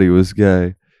dad thought he was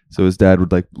gay, so his dad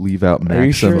would like leave out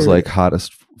Maxim's like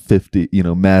hottest 50.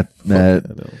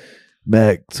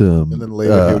 Maxim, and then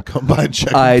later he would come by and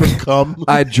check for cum.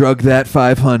 I drug that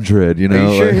 500. Are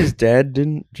you sure his dad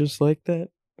didn't just like that?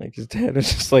 Like his dad was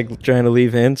just like trying to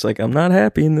leave hints. Like I'm not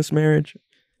happy in this marriage.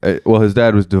 Well, his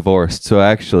dad was divorced, so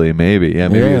actually, maybe. Yeah,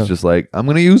 maybe he was just like, I'm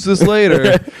going to use this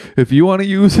later. If you want to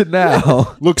use it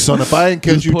now. Look, son, if I ain't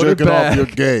catch you jerking off, you're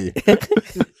gay.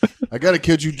 I got to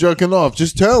catch you jerking off.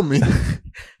 Just tell me.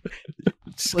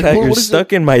 Scott, you're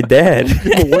stuck in my dad.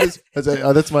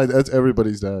 That's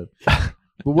everybody's dad.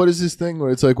 But what is this thing where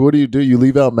it's like, what do? You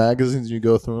leave out magazines and you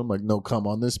go through them like, no cum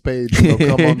on this page, no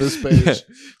cum on this page.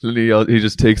 Yeah. He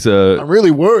just takes I'm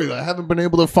really worried. I haven't been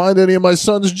able to find any of my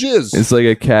son's jizz. It's like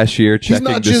a cashier checking.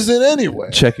 He's not jizzing anyway.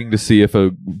 Checking to see if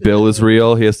a bill is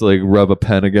real. He has to like rub a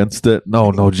pen against it.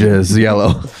 No jizz, yellow.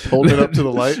 Hold it up to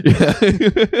the light.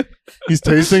 Yeah. He's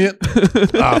tasting it.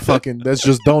 Fucking, that's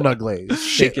just donut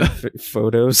glaze. Taking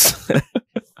photos.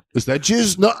 Is that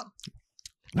jizz? No.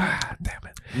 Damn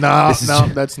it. No,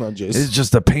 that's not jizz. It's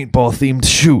just a paintball themed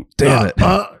shoot. Damn it.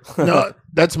 No,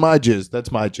 that's my jizz. That's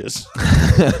my jizz.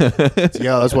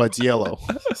 Yeah, that's why it's yellow.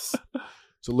 It's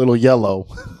a little yellow.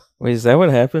 Wait, is that what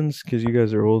happens? Because you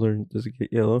guys are older, does it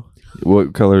get yellow?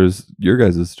 What color is your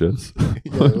guys' jizz?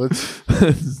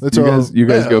 Yeah, you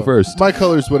guys go first. My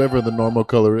color is whatever the normal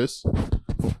color is.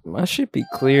 Mine should be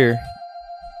clear.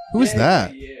 Who is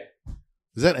that? Yeah.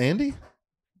 Is that Andy?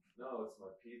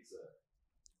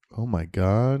 Oh my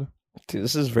god. Dude,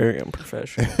 this is very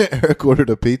unprofessional. Eric ordered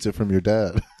a pizza from your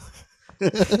dad. Your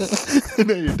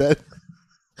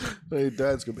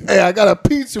dad's gonna be, hey, I got a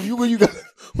pizza. What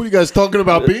are you guys talking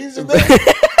about, beans in there?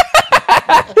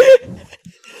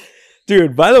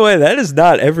 Dude, by the way, that is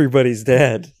not everybody's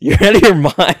dad. You're out of your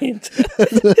mind.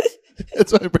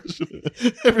 That's my impression.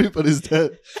 Everybody's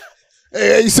dad.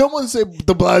 Hey, someone say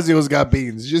the Blasios got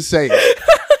beans. Just say it.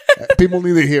 People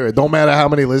need to hear it. Don't matter how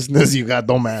many listeners you got.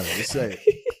 Don't matter. Just say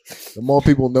it. The more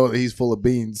people know that he's full of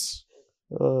beans.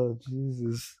 Oh,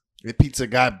 Jesus. The pizza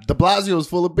guy. De Blasio's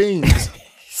full of beans.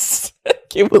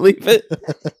 Can't believe it.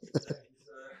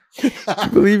 Can you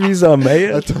believe he's on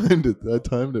mayor? I timed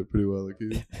it pretty well.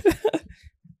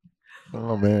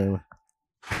 Oh, man.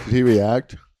 Did he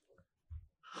react?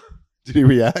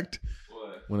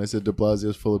 What? When I said De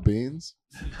Blasio's full of beans?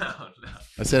 No.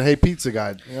 I said, hey, pizza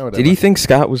guy. Yeah, did he think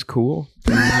Scott was cool?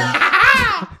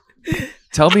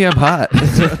 Tell me I'm hot.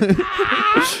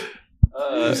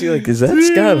 Was he like, is that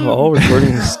Scott Hall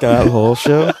recording the Scott Hall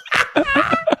show?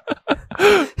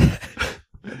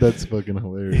 That's fucking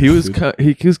hilarious. He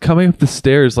was coming up the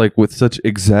stairs like with such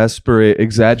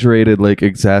exaggerated like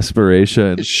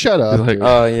exasperation. Shut up. Like,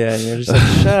 oh yeah, and you're just like,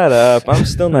 shut up. I'm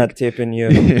still not tipping you.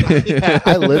 Yeah,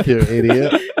 I live here,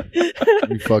 idiot.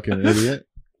 You fucking idiot.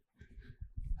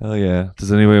 Hell yeah.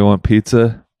 Does anybody want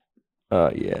pizza?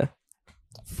 Yeah.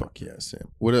 Fuck yeah,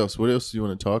 Sam. What else? What else do you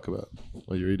want to talk about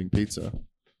while you're eating pizza?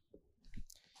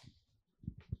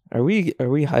 Are we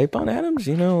hype on Adams?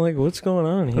 You know, like what's going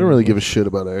on here? I don't really give a shit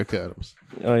about Eric Adams.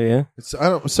 Oh yeah.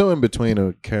 I'm so in between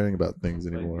of caring about things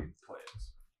anymore.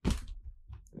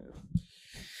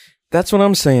 That's what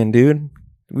I'm saying, dude.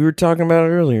 We were talking about it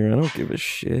earlier. I don't give a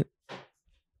shit.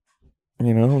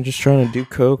 You know, I'm just trying to do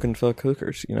coke and fuck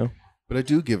hookers, you know? But I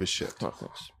do give a shit. Oh,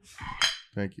 thanks.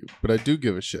 Thank you. But I do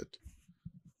give a shit.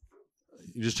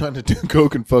 You're just trying to do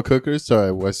coke and fuck hookers?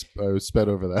 Sorry, I sped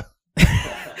over that.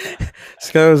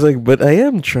 Scott was like, but I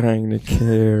am trying to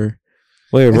care.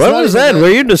 Wait, what was that? Were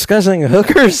you discussing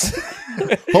hookers?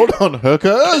 Hold on,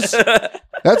 hookers?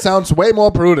 That sounds way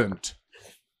more prudent.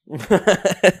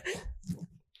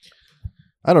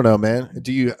 I don't know, man.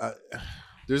 Do you...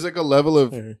 there's a level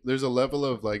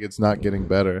of like it's not getting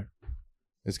better.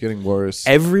 It's getting worse.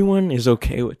 Everyone is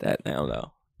okay with that now,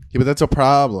 though. Yeah, but that's a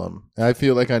problem. I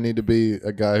feel like I need to be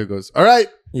a guy who goes, all right.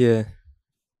 Yeah.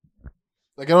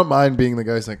 Like, I don't mind being the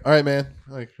guy who's like, all right, man.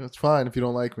 Like, that's fine if you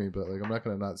don't like me, but like, I'm not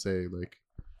going to not say, like.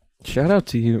 Shout out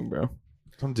to you, bro.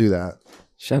 Don't do that.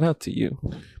 Shout out to you.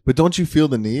 But don't you feel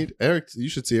the need? Eric, you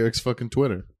should see Eric's fucking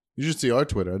Twitter. You should see our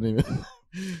Twitter. I didn't even...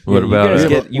 What about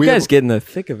it? You guys get in the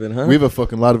thick of it, huh? We have a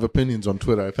fuking lot of opinions on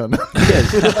Twitter. I found out.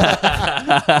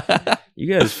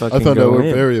 You guys fucking I found out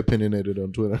we're very opinionated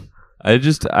on Twitter. I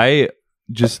just tweet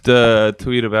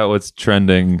about what's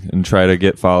trending and try to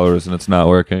get followers, and it's not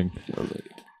working.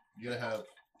 You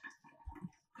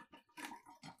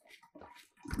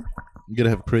gotta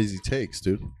have crazy takes,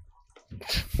 dude.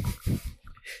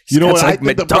 You know what?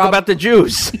 Like, talk about the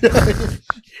Jews.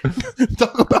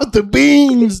 Talk about the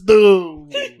beans,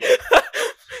 dude.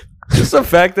 Just the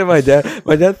fact that my dad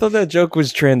thought that joke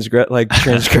was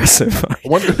transgressive. I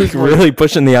wonder who's really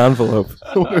pushing the envelope.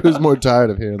 I wonder who's more tired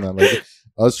of hearing that. Like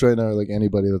us right now, or like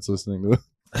anybody that's listening to it.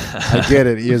 I get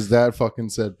it. He is that fucking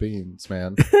said beans,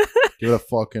 man. Give it a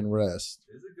fucking rest.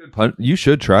 You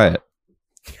should try it.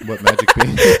 What, magic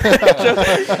beans?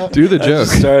 Do the joke.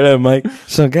 Start out, Mike.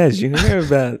 So, guys, you hear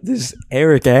about this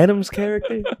Eric Adams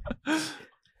character?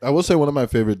 I will say one of my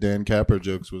favorite Dan Capper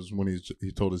jokes was when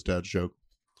he told his dad's joke.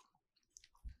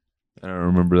 I don't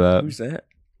remember that. Who's that?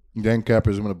 Dan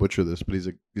Capper's, I'm going to butcher this, but he's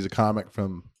a comic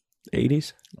from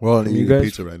 80s? Well, I'm eating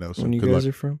pizza right now. So when you guys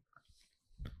are from?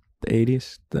 The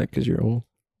 80s? That because you're old?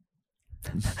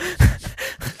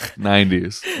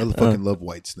 90s. I fucking love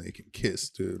Whitesnake and Kiss,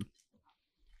 dude.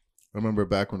 I remember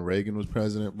back when Reagan was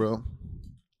president, bro.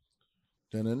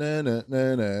 And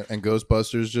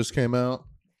Ghostbusters just came out.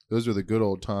 Those were the good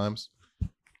old times.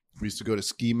 We used to go to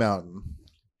Ski Mountain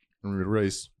and we'd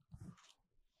race.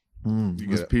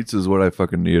 This pizza is what I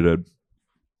fucking needed.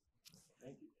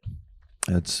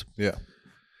 This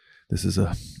is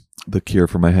the cure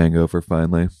for my hangover.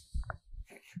 Finally.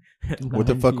 What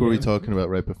the fuck were we talking about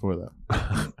right before that?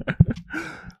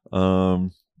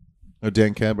 Oh,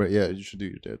 Dan Cabaret. Yeah, you should do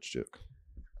your dad's joke.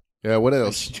 Yeah, what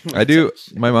else? I do.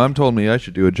 My mom told me I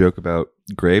should do a joke about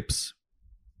grapes.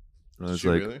 And I was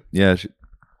like, really? Yeah. She's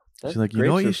like, you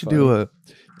know what you should do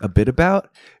a bit about?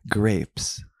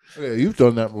 Grapes. Oh, yeah, you've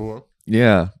done that before.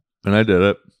 Yeah, and I did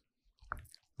it.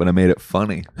 But I made it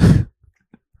funny.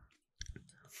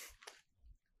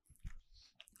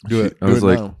 Do it. I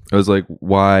was like,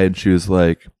 why? And she was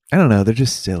like, I don't know. They're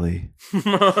just silly.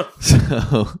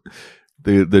 So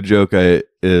the joke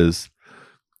is,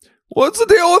 what's the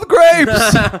deal with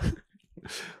grapes?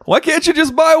 Why can't you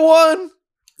just buy one?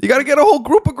 You got to get a whole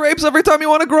group of grapes every time you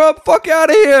want to grow up. Fuck out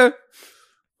of here.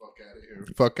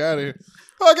 Fuck out of here.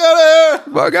 Fuck out of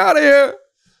here. Fuck out of here.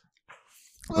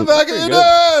 What the fuck are you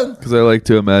doing? Because I like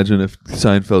to imagine if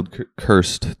Seinfeld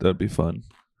cursed, that'd be fun.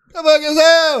 What the fuck is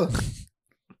hell?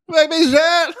 Make me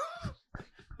shit.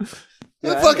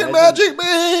 The fucking magic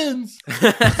beans.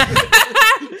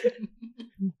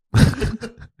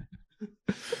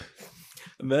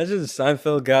 Imagine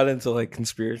Seinfeld got into like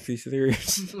conspiracy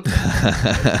theories.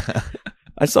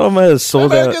 I saw him at a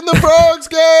sold out. Making the frogs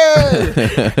gay.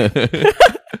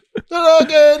 They're all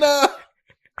gay now.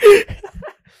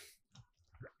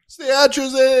 It's the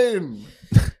atrazine.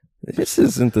 This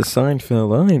isn't the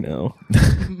Seinfeld I know.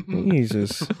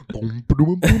 Jesus. Boom,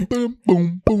 boom, boom, boom,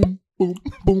 boom, boom, boom,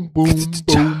 boom, boom,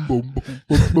 boom,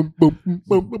 boom, boom,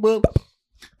 boom, boom.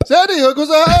 Sandy Hook was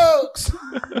a hoax.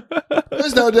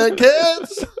 There's no dead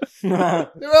kids.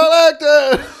 They're all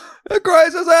actors. The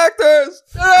crisis actors.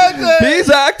 They're acting. He's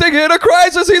acting in a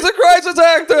crisis. He's a crisis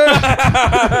actor.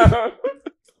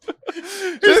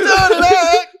 He's doing an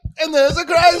act, and there's a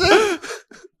crisis.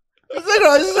 It's a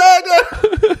crisis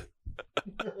actor.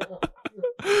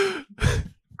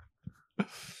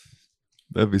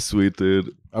 That'd be sweet,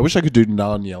 dude. I wish I could do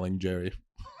non-yelling Jerry.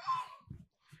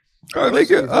 I think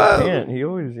He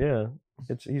always,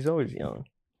 he's always young.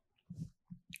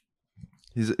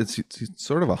 He's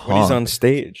sort of a When honk. he's on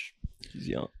stage, he's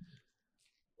young.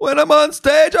 When I'm on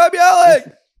stage, I'm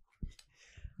yelling.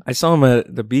 I saw him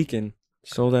at the Beacon,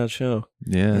 sold out show.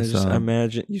 Yeah, I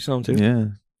imagine you saw him too. Yeah.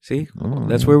 See, Oh,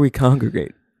 that's yeah. where we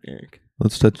congregate, Eric.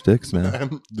 Let's touch dicks now.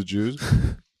 The Jews,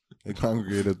 they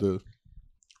congregate at the.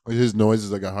 His noise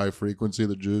is like a high frequency.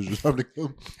 The Jews just have to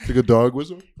go take a dog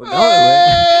whistle.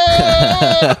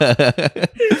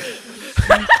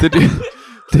 Did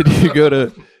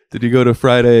you go to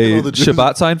Friday Oh, the Jews-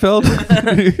 Shabbat Seinfeld?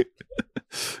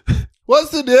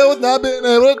 What's the deal with not being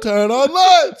able to turn on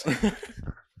lights?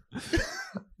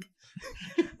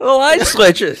 The light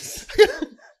switches.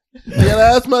 I gotta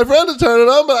ask my friend to turn it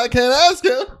on, but I can't ask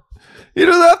him. You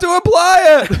just have to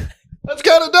apply it. It's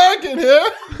kind of dark in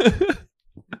here.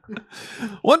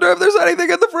 Wonder if there's anything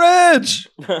in the fridge.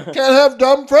 Can't have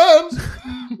dumb friends.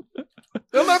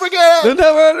 They'll never get They'll it.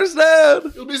 never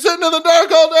understand. You'll be sitting in the dark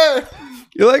all day.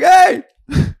 You're like, hey.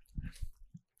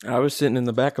 I was sitting in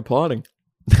the back applauding.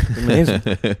 Amazing.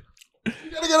 You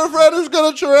gotta get a friend who's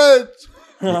gonna charade.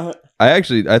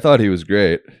 I thought he was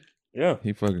great. Yeah.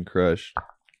 He fucking crushed.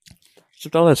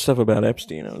 Except all that stuff about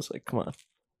Epstein, I was like, come on.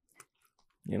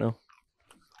 You know?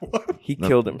 What? He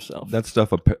killed himself. That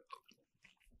stuff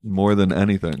more than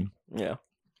anything. Yeah.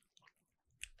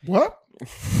 What?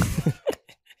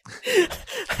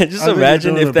 I just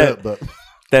imagine if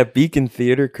that Beacon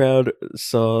Theater crowd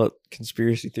saw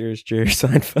conspiracy theorist Jerry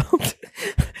Seinfeld,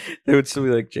 they would still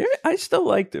be like, Jerry, I still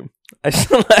liked him.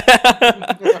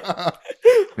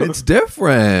 It's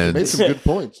different. Made some good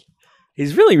points.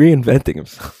 He's really reinventing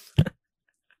himself.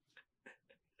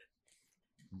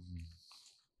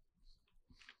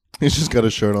 He's just got a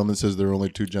shirt on that says there are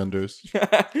only 2 genders. There's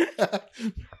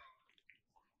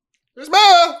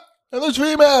male and there's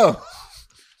female.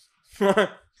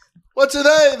 What's a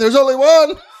they? There's only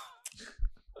one.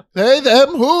 They, them,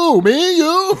 who? Me,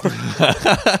 you?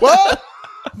 What?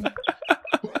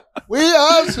 We,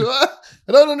 us? I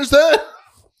don't understand.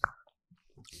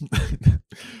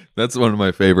 That's one of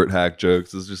my favorite hack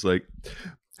jokes. It's just like,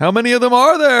 how many of them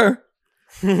are there?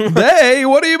 They?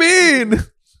 What do you mean?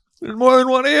 There's more than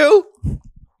one of you?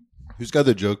 Who's got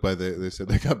the joke by they said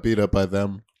they got beat up by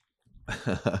them?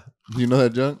 Do you know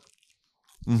that joke?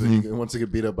 Mm-hmm. So he wants to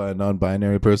get beat up by a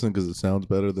non-binary person because it sounds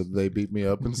better that they beat me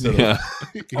up instead of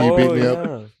he beat me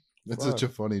up. That's such a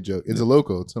funny joke. It's a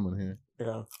local. It's someone here.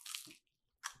 Yeah.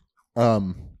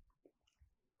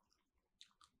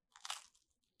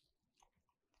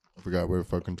 I forgot we were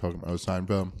fucking talking about. I was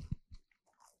Seinfeld.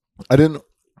 I didn't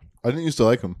used to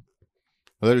like him.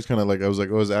 I thought he was kind of like, I was like,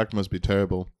 oh, his act must be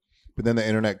terrible. But then the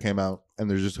internet came out, and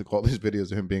there's just like all these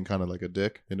videos of him being kind of like a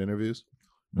dick in interviews.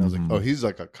 And I was like, oh, he's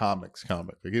like a comic.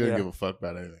 Like, he doesn't give a fuck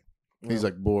about anything. He's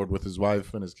like bored with his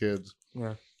wife and his kids.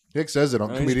 Yeah. Nick says it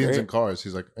on Comedians in Cars.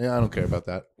 He's like, yeah, I don't care about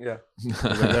that. Yeah.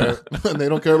 Like, and they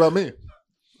don't care about me.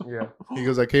 Yeah. He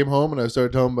goes, I came home and I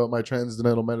started telling him about my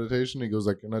transcendental meditation. He goes,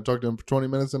 like, and I talked to him for 20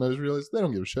 minutes and I just realized they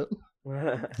don't give a shit.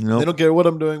 Nope. They don't care what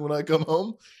I'm doing when I come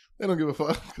home. They don't give a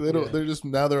fuck. They don't. They're just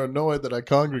now they're annoyed that I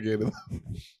congregated.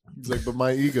 He's like, but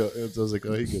my ego. And so I was like,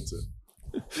 oh, he gets it.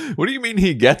 What do you mean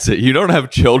he gets it? You don't have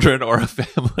children or a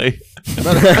family.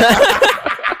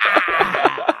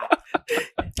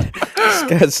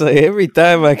 Scott's like, every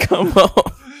time I come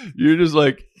home, you're just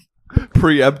like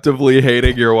preemptively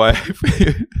hating your wife.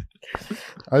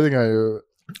 I think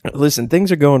listen,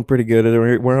 things are going pretty good.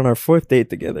 We're on our 4th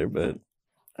date together, but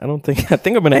I think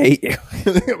I'm gonna hate you. I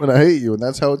think I'm gonna hate you, and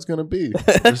that's how it's gonna be.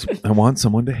 I want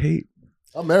someone to hate.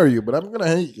 I'll marry you, but I'm gonna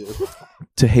hate you.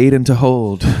 To hate and to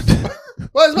hold.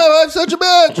 Why is my wife such a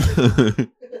bitch?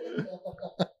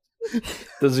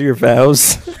 Those are your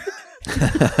vows.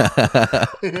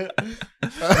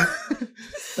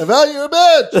 I value you a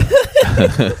bitch.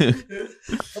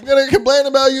 I'm gonna complain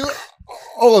about you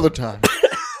all the time.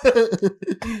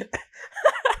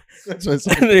 That's my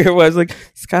son. And your wife's like,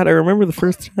 Scott, I remember the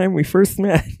first time we first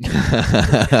met.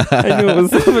 I knew it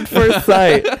was love at first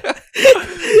sight.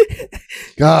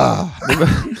 God.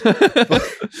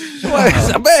 Why is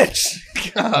a bitch?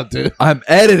 God, dude. I'm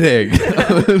editing.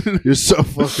 You're so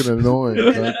fucking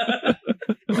annoying.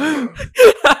 I'm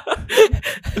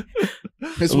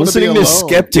listening to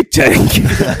Skeptic Tank.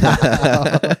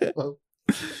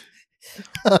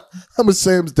 I'm a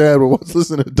Sam's dad, but what's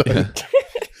listening to Dyke?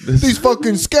 These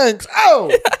fucking skanks. Ow!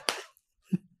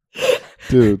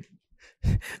 Dude.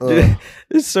 Dude,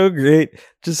 it's so great.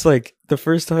 Just like the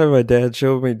first time my dad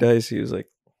showed me dice, he was like,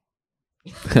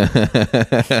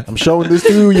 I'm showing this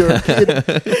to you. You're a kid.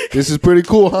 This is pretty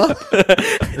cool, huh?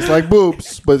 It's like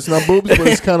boobs, but it's not boobs, but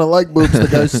it's kind of like boobs. The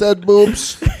guy said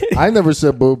boobs. I never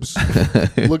said boobs.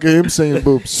 Look at him saying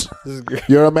boobs.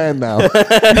 You're a man now.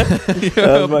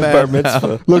 That was my bar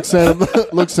mitzvah. Look,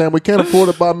 Sam, we can't afford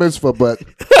a bar mitzvah, but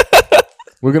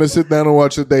we're gonna sit down and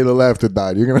watch the day the laughter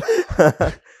died. You're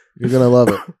gonna love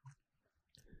it.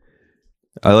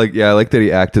 I like that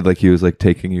he acted like he was like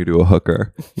taking you to a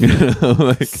hooker. You know,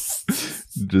 like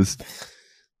just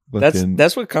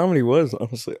that's what comedy was,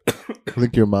 honestly. I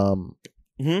think your mom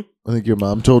Mm-hmm. I think your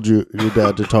mom told your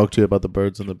dad to talk to you about the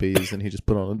birds and the bees, and he just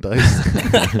put on a dice.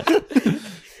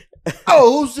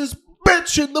 Oh, who's this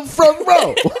bitch in the front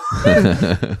row?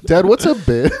 Dad, what's a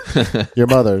bit? Your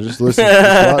mother. Just listen.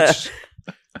 Just watch.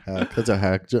 Hack. That's a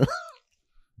hack joke.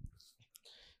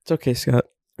 It's okay, Scott.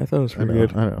 I thought it was pretty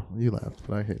good. I know. You laughed,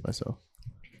 but I hate myself.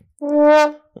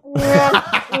 I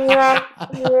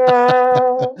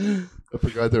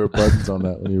forgot there were buttons on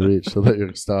that when you reach, so that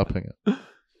you're stopping it.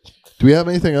 Do we have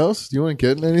anything else? Do you want to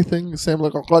get in anything, Sam?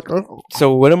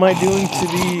 So what am I doing to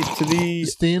the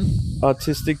Steen?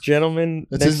 autistic gentleman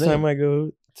That's next his name. time I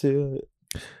go to?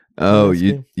 Oh,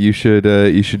 you should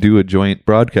do a joint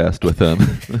broadcast with them.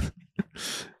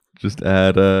 Just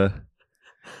add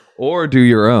or do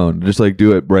your own. Just like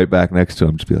do it right back next to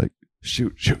him. Just be like,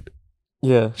 shoot.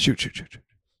 Yeah. Shoot.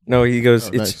 No, he goes.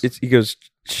 He goes.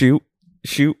 Shoot.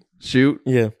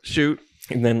 Yeah. Shoot.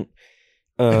 And then.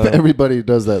 Everybody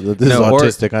does that. This is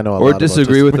autistic. I know. Or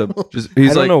disagree with him.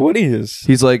 I don't know what he is.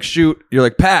 He's like, shoot. You're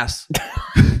like, pass.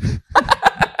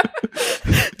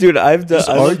 Dude, I've done.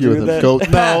 Argue with him. That. Go.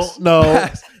 Pass.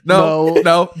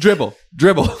 No. Dribble.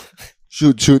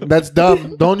 Shoot. That's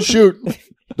dumb. Don't shoot.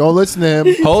 Don't listen to him.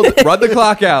 Run the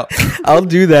clock out. I'll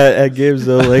do that at games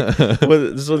though. Like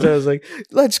this one time, I was like,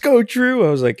 "Let's go, Drew."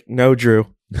 I was like, "No, Drew.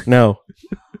 No,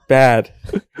 bad.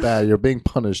 You're being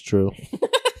punished, Drew.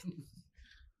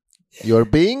 You're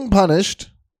being punished.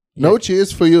 No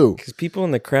cheers for you." Because people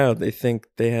in the crowd, they think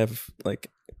they have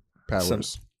like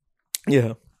powers.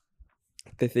 Yeah,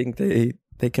 they think they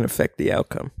can affect the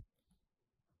outcome.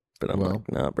 But I'm like,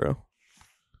 nah, bro.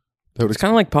 It's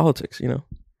kind of like politics, you know.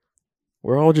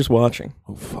 We're all just watching.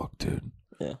 Oh fuck, dude.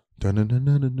 Yeah. Yeah.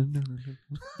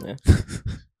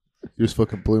 You just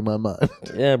fucking blew my mind.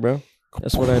 Yeah, bro.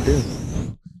 That's what I do.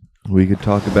 We could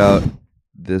talk about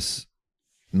this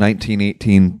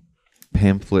 1918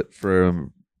 pamphlet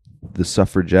from the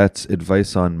suffragettes,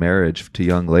 advice on marriage to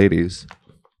young ladies.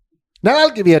 Now I'll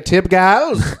give you a tip,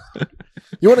 gals.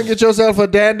 You want to get yourself a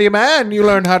dandy man, you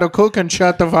learn how to cook and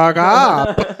shut the fuck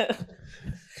up.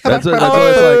 That's what it's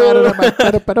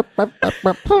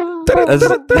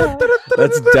like.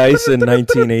 That's Dyson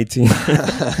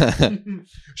 1918.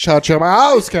 Shut your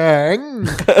mouth, King.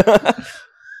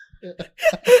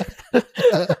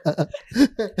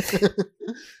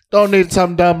 Don't need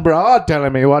some dumb broad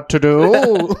telling me what to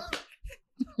do.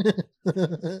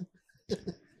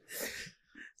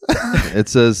 It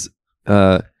says,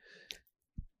 so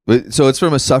it's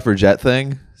from a suffragette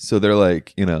thing. So they're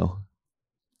like, you know,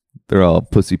 they're all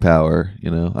pussy power, you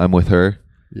know. I'm with her.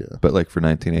 Yeah. But like for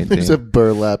 1918. There's a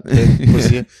burlap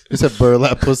pussy. There's a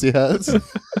burlap pussy hats.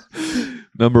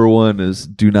 Number 1 is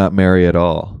do not marry at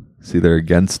all. See, they're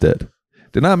against it.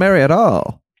 Do not marry at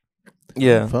all.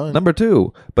 Yeah. Fine. Number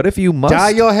 2, but if you must dye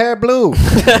your hair blue.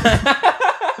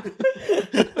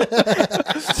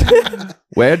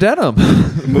 wear denim.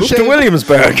 Move to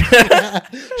Williamsburg.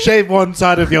 Shave one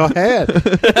side of your head.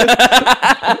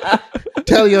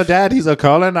 Tell your dad he's a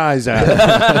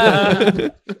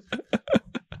colonizer.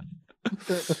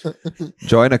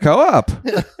 Join a co-op.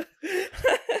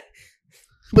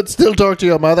 But still talk to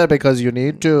your mother because you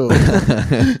need to.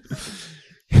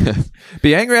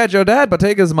 Be angry at your dad, but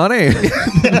take his money.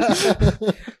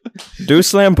 Do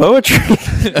slam poetry.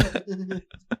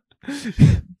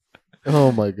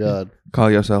 Oh my God. Call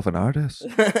yourself an artist.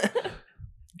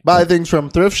 Buy things from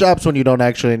thrift shops when you don't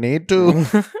actually need to.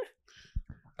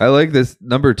 I like this.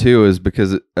 Number 2 is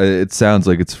because it sounds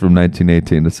like it's from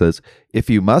 1918. It says, if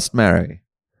you must marry,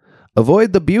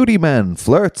 avoid the beauty men,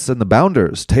 flirts, and the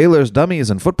bounders, tailors, dummies,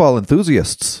 and football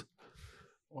enthusiasts.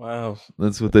 Wow.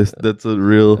 That's what that's a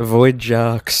real... Avoid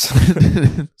jocks.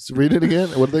 So read it again.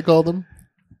 What do they call them?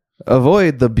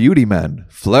 Avoid the beauty men,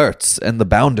 flirts, and the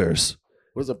bounders.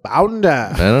 What is a bounder?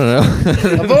 I don't know.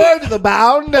 Avoid the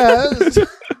bounders.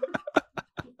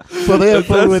 For they are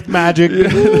full with magic. Did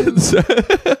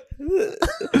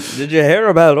you hear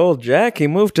about old Jack? He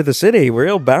moved to the city.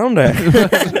 Real bounder.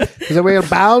 He's a real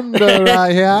bounder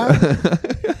right here.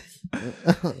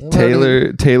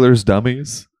 Tailor's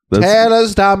dummies.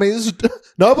 Tailor's dummies.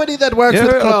 Nobody that works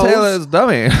with clothes. Tailor's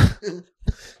dummy.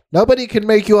 Nobody can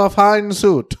make you a fine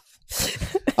suit.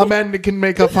 A man that can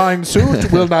make a fine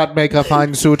suit will not make a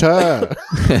fine suitor.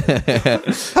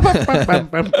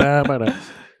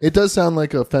 It does sound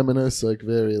like a feminist, like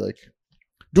very like,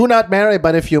 do not marry,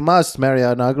 but if you must, marry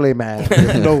an ugly man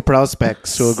with no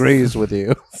prospects who agrees with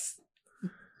you.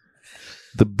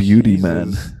 The beauty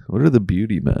men. What are the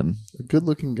beauty men? A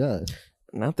good-looking guy.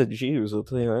 Not the Jews, I'll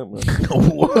tell you that much.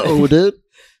 Whoa, dude.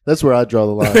 That's where I draw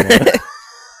the line.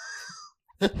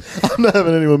 I'm not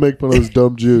having anyone make fun of those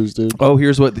dumb Jews, dude. Oh,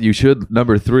 here's what you should.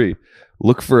 Number 3,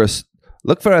 look for a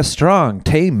strong,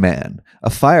 tame man,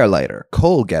 a firelighter,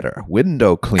 coal getter,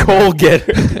 window cleaner,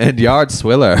 and yard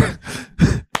swiller.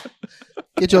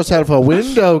 Get yourself a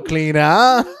window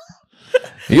cleaner.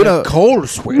 You know, coal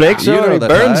swiller. Make sure he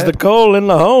burns the coal in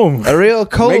the home. A real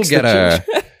coal getter.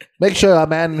 Make sure a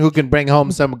man who can bring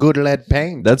home some good lead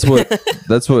paint. That's what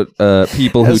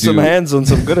people who do some hands on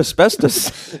some good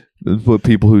asbestos. That's what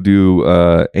people who do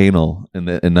anal in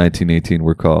 1918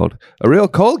 were called. A real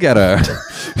coal getter.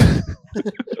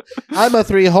 I'm a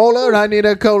 3-holer. I need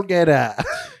a coal getter.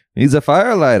 He's a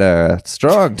firelighter,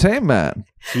 strong, tame man.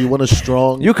 So you want a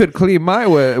strong... You could clean my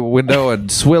window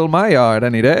and swill my yard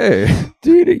any day.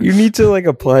 Dude, you need to like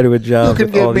apply to a job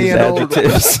with all these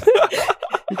adjectives.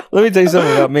 Let me tell you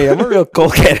something about me. I'm a real coal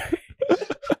getter.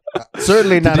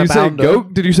 Certainly not a bounder.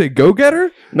 Did you say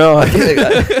go-getter? No,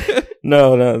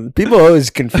 no. People always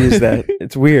confuse that.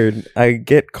 It's weird. I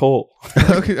get coal.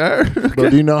 Okay.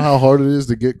 But do you know how hard it is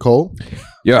to get coal?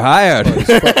 You're hired.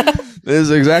 This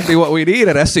is exactly what we need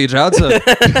at SC Johnson.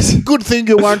 Good thing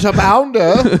you weren't a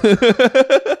bounder.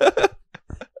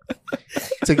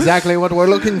 It's exactly what we're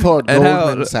looking for,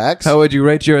 Goldman Sachs. How would you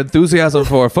rate your enthusiasm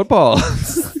for football?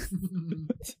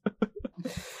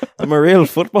 I'm a real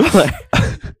footballer.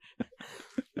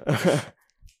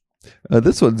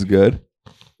 This one's good.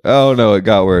 Oh no, it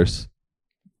got worse.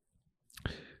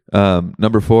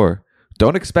 Number 4.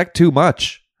 Don't expect too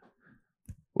much.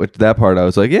 Which that part I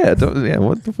was like,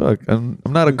 what the fuck? I'm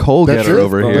not a coal getter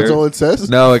over here. That's all it says?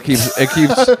 No, it keeps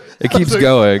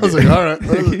going. I was like, all right.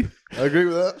 I agree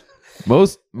with that.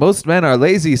 Most men are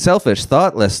lazy, selfish,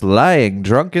 thoughtless, lying,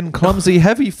 drunken, clumsy,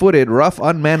 heavy-footed, rough,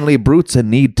 unmanly brutes and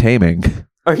need taming.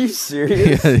 Are you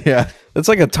serious? Yeah. That's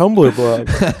like a Tumblr blog.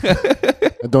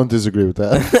 I don't disagree with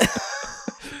that.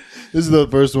 This is the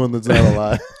first one that's not a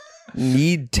lie.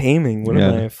 Need taming. What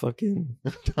am I, a fucking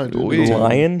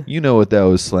lion? You know what that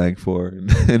was slang for in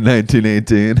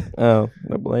 1918. Oh,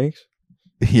 the Blakes?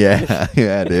 Yeah,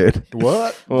 dude.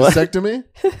 What? Vasectomy?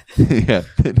 Yeah,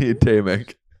 they need taming.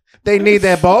 They need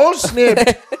their balls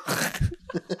snipped.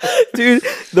 Dude,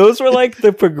 those were like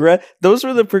those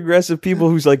were the progressive people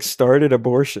who's like started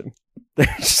abortion. It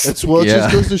just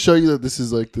goes to show you that this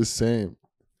is like the same.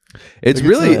 It's like,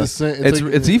 really it's the same.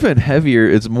 It's even heavier.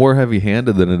 It's more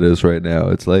heavy-handed than it is right now.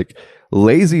 It's like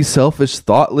lazy, selfish,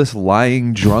 thoughtless,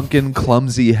 lying, drunken,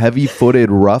 clumsy,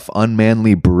 heavy-footed, rough,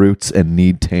 unmanly brutes and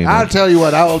need taming. I'll tell you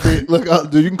what, I'll be. Look,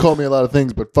 dude, you can call me a lot of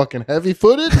things, but fucking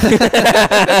heavy-footed,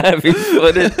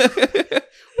 heavy-footed,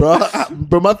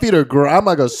 bro. My feet are. I'm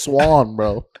like a swan,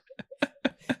 bro.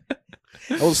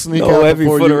 I'll sneak out heavy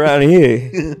foot around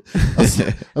here.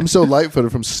 I'm so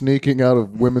light-footed from sneaking out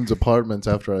of women's apartments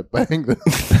after I bang them.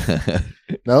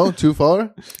 No, too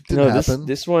far. Didn't happen.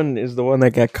 This one is the one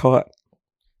that got caught,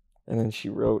 and then she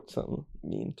wrote something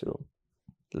mean to him.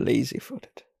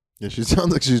 Lazy-footed. Yeah, she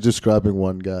sounds like she's describing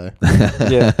one guy.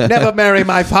 Yeah. Never marry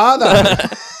my father.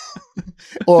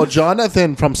 Or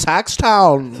Jonathan from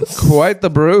Saxtown. Quite the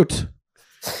brute.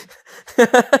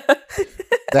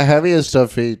 The heaviest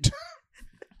of feet.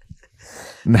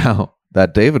 Now,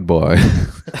 that David boy.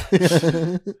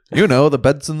 You know, the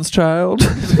Bedson's child.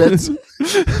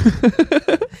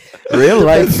 Real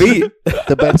life feet.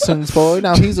 The Bedson's boy.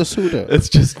 Now he's a suitor. It's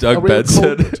just Doug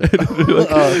Benson.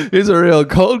 He's a real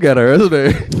cold getter, isn't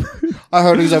he? I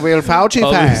heard he's a real Fauci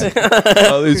fan.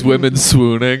 All these women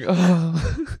swooning.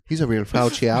 Oh. He's a real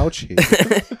Fauci ouchie.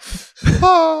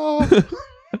 Oh.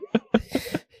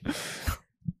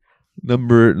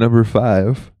 Number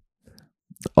 5.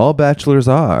 All bachelors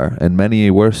are, and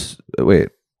many worse. Wait.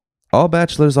 All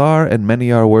bachelors are, and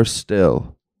many are worse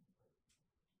still.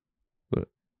 But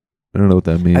I don't know what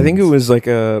that means. I think it was a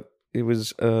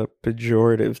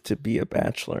pejorative to be a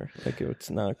bachelor. Like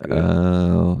it's not good.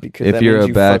 Oh, because if you're a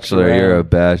bachelor, you're a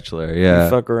bachelor. Yeah,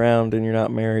 you fuck around and you're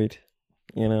not married.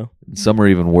 You know. Some are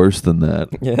even worse than that.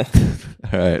 Yeah.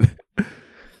 All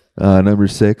right. Number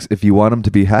 6. If you want them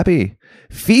to be happy,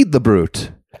 feed the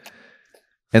brute.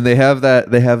 And they have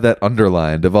that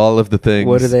underlined of all of the things.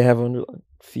 What do they have underlined?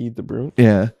 Feed the brute?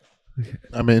 Yeah.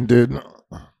 I mean, dude.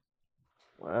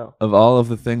 Wow. Of all of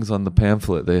the things on the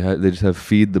pamphlet, they just have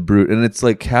feed the brute. And it's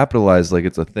like capitalized like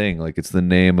it's a thing. Like it's the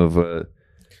name of a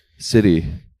city.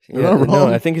 Yeah, no,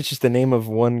 I think it's just the name of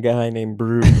one guy named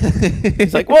Brute.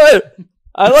 He's like, what?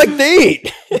 I like to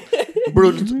eat.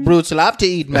 Brutes love to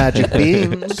eat magic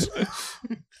beans.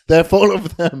 They're full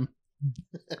of them.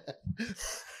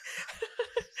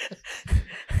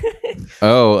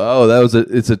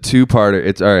 It's a two-parter.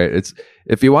 It's all right. It's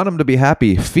if you want them to be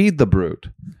happy, feed the brute.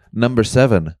 Number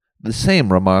 7. The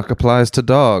same remark applies to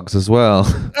dogs as well.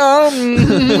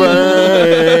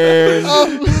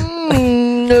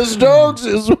 As dogs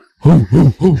as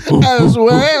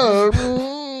well.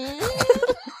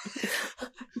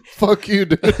 Fuck you,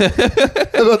 dude. How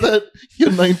about that, you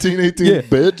 1918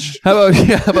 bitch? How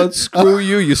about screw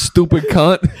you, you stupid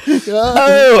cunt?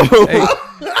 Oh.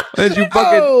 Hey,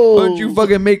 why don't you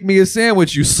fucking make me a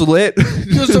sandwich, you slit?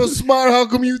 You're so smart. How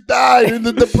come you died in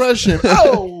the depression?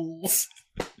 Oh.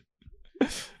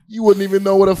 You wouldn't even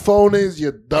know what a phone is,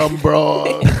 you dumb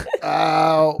broad.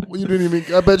 Ow. You didn't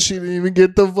even. I bet she didn't even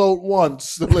get the vote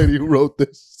once. The lady who wrote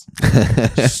this.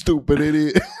 Stupid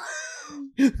idiot.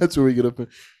 That's where we get up.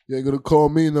 You ain't gonna call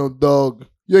me no dog.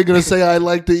 You ain't gonna say I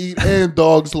like to eat and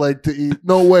dogs like to eat.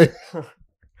 No way.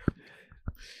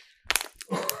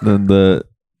 Then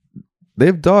they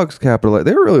have dogs capitalized.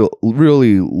 They were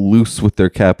really loose with their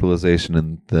capitalization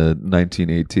in the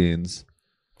 1918s.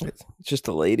 It's just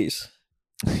the ladies.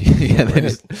 Yeah, they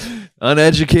just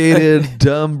uneducated,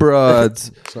 dumb broads.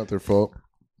 It's not their fault.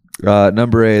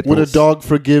 Number 8. Would a dog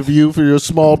forgive you for your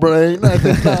small brain? I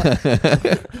think not.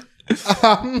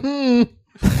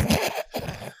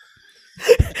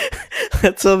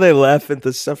 That's how they laugh at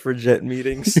the suffragette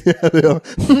meetings. Yeah,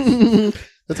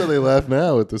 that's how they laugh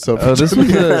now at the Oh,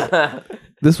 suffragette.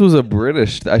 this was a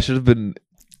British. I should have been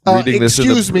reading this.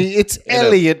 Excuse me, it's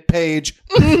Elliot Page.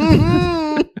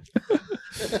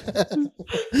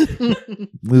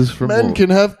 This is from Men can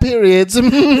have periods.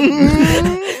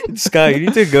 Scott, you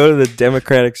need to go to the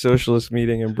Democratic Socialist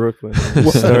meeting in Brooklyn and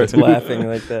start laughing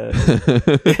like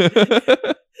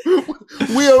that.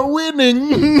 We are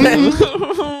winning.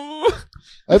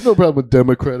 I have no problem with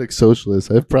Democratic Socialists.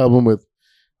 I have a problem with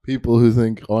people who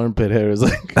think armpit hair is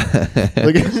like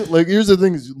here's the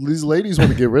thing. These ladies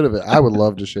want to get rid of it. I would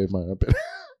love to shave my armpit.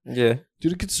 Yeah.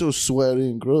 Dude, it gets so sweaty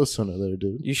and gross under there,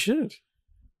 dude. You should.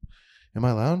 Am I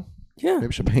allowed? Yeah. Maybe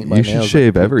I should paint my You nails. should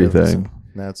shave everything.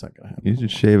 Nah, it's not going to happen. You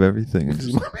should shave everything. This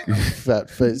is my fat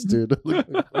face, dude.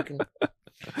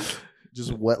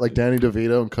 Just wet like Danny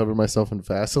DeVito and cover myself in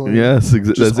Vaseline. Yes,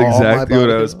 that's exactly what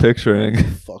I was picturing.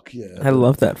 Fuck yeah. I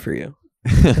love that for you.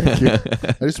 Thank you.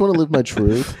 I just want to live my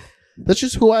truth. That's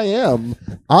just who I am.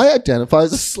 I identify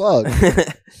as a slug.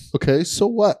 Okay, so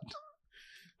what?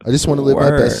 I just want to live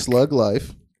my best slug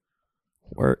life.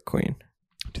 Work, queen.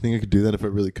 Do you think I could do that if I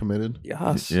really committed?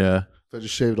 Yes. Yeah. If I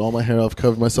just shaved all my hair off,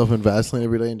 covered myself in Vaseline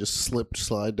every day, and just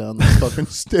slide down the fucking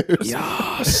stairs.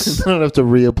 Yes. I don't have to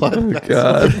reapply. Oh,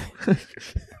 God.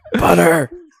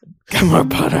 Butter. Come on,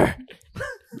 butter.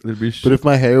 But if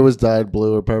my hair was dyed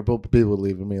blue or purple, people would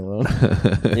leave me alone.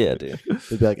 Yeah, dude.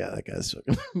 They'd be like, that guy's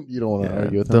fucking... You don't want to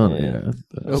argue with Don't, him.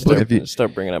 yeah.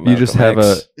 Start bringing up You just Malcolm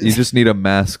have X. you just need a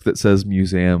mask that says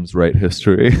museums write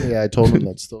history. Yeah, I told him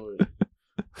that story.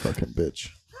 Fucking bitch.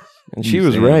 And she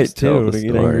was Museums right, tell too. the To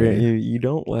get story. angry. You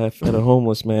don't laugh at a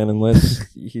homeless man unless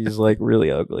he's, like, really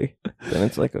ugly. Then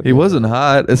it's like, okay. He wasn't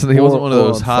hot. He wasn't one of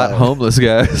those on hot fire. homeless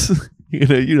guys.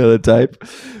 You know the type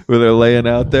where they're laying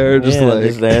out there just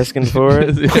just asking for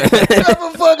it. You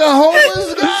ever fuck a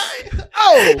homeless guy?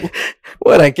 Oh!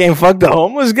 What, I can't fuck the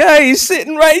homeless guy? He's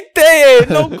sitting right there.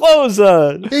 No clothes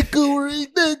on. Hickory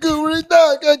dickory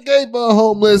dock, I gave a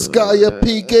homeless guy a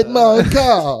peek at my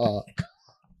cock.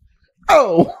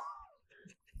 Oh!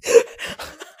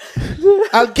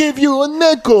 I'll give you a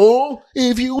nickel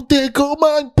if you tickle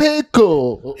my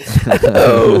pickle.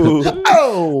 Oh!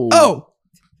 Oh!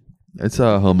 I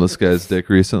saw a homeless guy's dick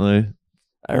recently.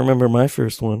 I remember my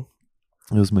first one.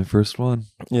 It was my first one.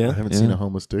 I Yeah. haven't seen a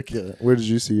homeless dick yet. Where did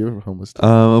you see your homeless dick?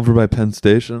 Over by Penn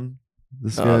Station.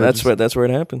 This guy That's where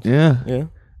it happened. Yeah. Yeah.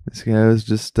 This guy was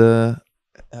just he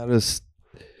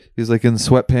was like in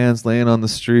sweatpants laying on the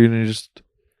street, and he just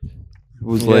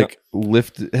was like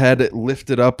had it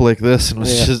lifted up like this and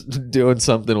was just doing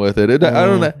something with it. I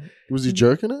don't know. Was he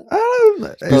jerking it? I don't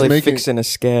know. Probably fixing a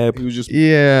scab. He was just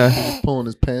Yeah. pulling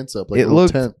his pants up like It a little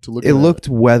looked tent to look it at. looked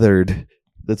weathered.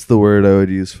 That's the word I would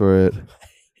use for it.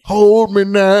 Hold me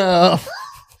now.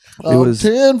 I'm was-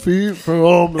 10 feet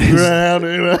from the ground.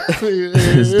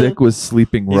 His dick was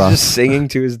sleeping He's rough. just singing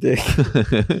to his dick.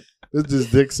 It's his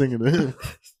dick singing to him.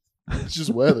 It's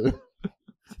just Weather.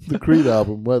 The Creed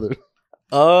album, Weather.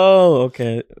 Oh,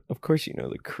 okay. Of course you know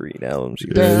the Creed albums.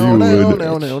 Yeah, Down, you down, would.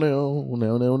 down, down, down,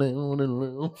 down, down, down,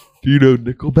 down. Do you know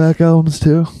Nickelback albums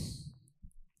too?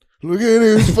 Look at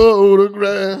his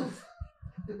photograph.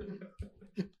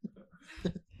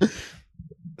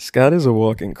 Scott is a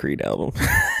walking Creed album.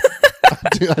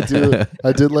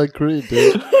 I did like Creed,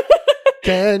 dude.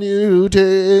 Can you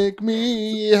take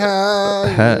me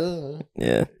higher?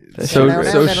 Yeah. That's So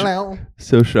great.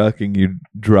 so shocking you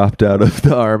dropped out of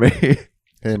the army.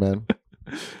 Hey, man.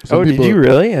 Did you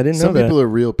really? I didn't know Some that. people are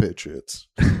real patriots.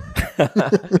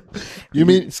 You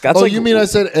mean Scott's oh, like- you mean I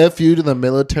said F you to the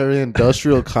military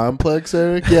industrial complex,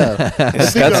 Eric? Yeah.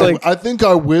 I think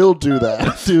I will do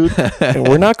that, dude.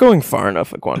 We're not going far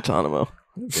enough at Guantanamo.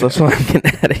 So that's why I'm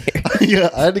getting out of here. Yeah,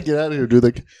 I had to get out of here,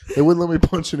 dude. They wouldn't let me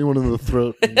punch anyone in the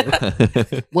throat.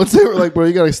 Once they were like, bro,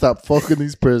 you gotta stop fucking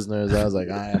these prisoners, I was like,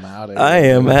 I am out of here. I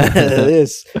am out of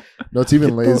this. No, it's even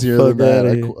Get the lazier than fuck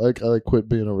outta that. I quit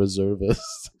being a reservist.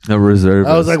 A reservist.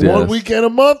 I was like, yes. 1 weekend a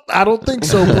month? I don't think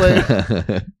so,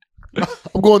 player.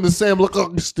 I'm going the Sam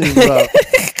Augustine route.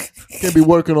 Can't be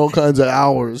working all kinds of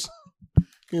hours.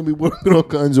 Gonna be working all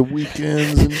kinds of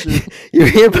weekends and shit. You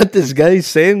hear about this guy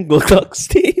Sam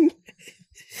Gluckstein?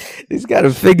 He's got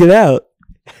it figured out.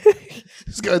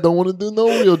 This guy don't want to do no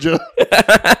real job.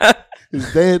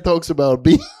 His dad talks about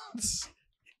beans.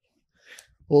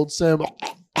 Old Sam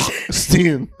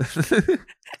Steen.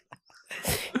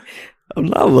 I'm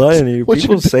not lying to you.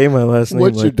 People say my last name.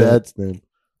 What's like your dad's name?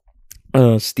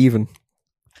 Steven.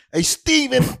 Hey,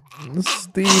 Steven.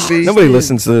 Stevie. Nobody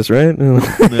listens to this, right?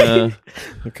 Yeah.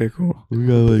 Okay, cool. We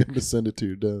gotta like send it to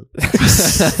your dad.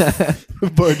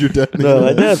 Find your dad. No,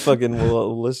 my dad fucking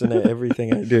will listen to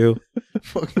everything I do.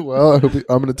 Fucking well, I'm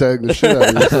gonna tag the shit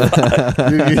out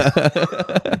of you.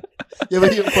 Yeah,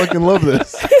 but he'll fucking love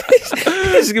this.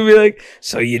 He's gonna be like,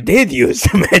 so you did use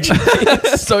the magic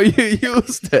beans. So you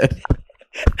used it.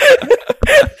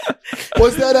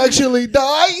 Was that actually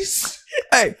dice?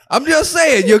 Hey, I'm just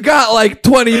saying, you got like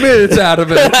 20 minutes out of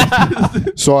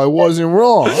it. So I wasn't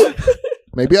wrong.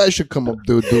 Maybe I should come up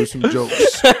to do some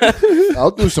jokes.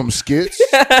 I'll do some skits.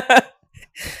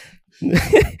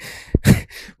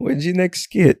 When's your next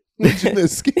skit?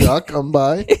 I'll come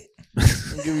by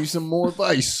and give you some more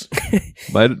advice.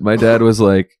 My dad was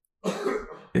like,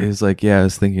 yeah, I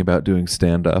was thinking about doing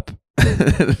stand up.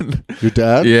 Your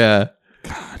dad? Yeah.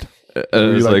 God. I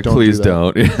was like, please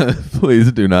don't. Yeah,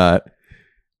 please do not.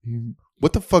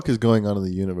 What the fuck is going on in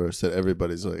the universe that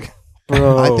everybody's like,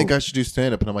 Bro. I think I should do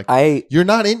stand up, and I'm like, you're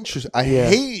not interested. I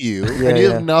hate you, and you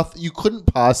have nothing. You couldn't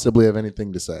possibly have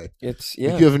anything to say. You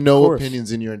have no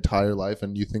opinions in your entire life,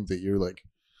 and you think that you're like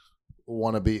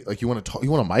want to be like you want to talk. You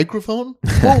want a microphone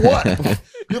or what?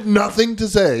 You have nothing to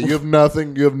say. You have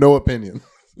nothing. You have no opinion.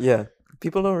 Yeah,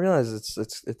 people don't realize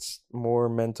it's more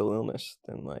mental illness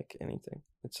than like anything.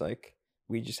 It's like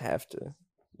we just have to,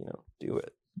 do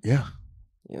it. Yeah.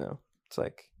 It's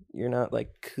like you're not like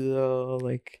cool,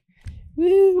 like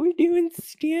woo, we're doing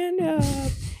stand up.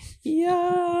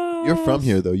 Yeah. You're from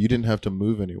here though. You didn't have to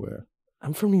move anywhere.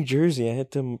 I'm from New Jersey. I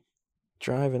had to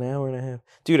drive an hour and a half,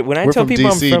 dude. When I We're tell from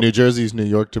people DC, I'm from New Jersey's New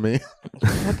York to me.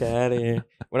 Fuck out of here.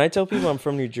 When I tell people I'm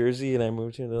from New Jersey and I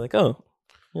moved here, they're like, "Oh,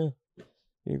 yeah,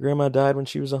 your grandma died when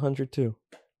she was 100 too."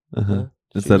 Uh-huh.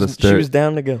 She was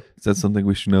down to go. Is that something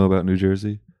we should know about New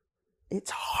Jersey?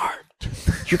 It's hard.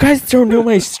 You guys don't know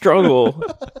my struggle.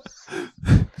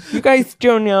 You guys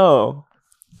don't know.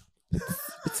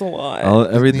 It's a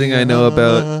lot. Everything I know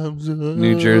about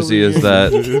New Jersey is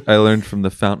that I learned from the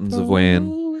Fountains of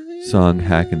Wayne song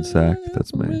Hack and Sack.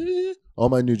 That's my... All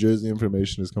my New Jersey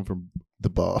information has come from the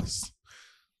boss,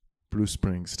 Bruce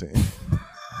Springsteen.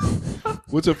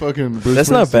 What's a fucking Bruce That's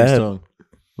Springsteen not bad. song?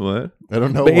 What? I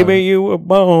don't know. Baby, why. you were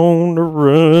born to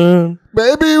run.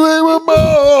 Baby, we were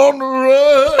born to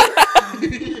run.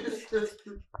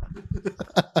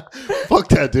 Fuck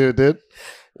that dude.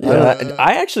 Yeah,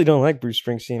 I actually don't like Bruce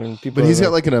Springsteen, and people. But he's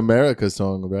got like an America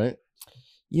song, right?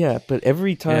 Yeah, but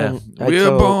every time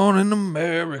we're born in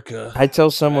America, I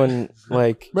tell someone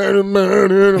like, "Man in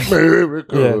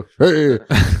America, hey,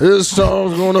 this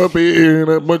song's gonna be in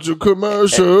a bunch of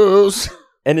commercials."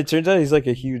 And it turns out he's like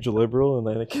a huge liberal, and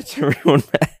like it gets everyone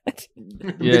mad.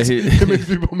 Yeah, it makes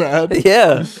people mad.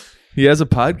 Yeah, he has a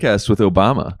podcast with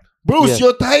Obama. Bruce,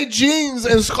 your tight jeans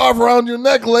and scarf around your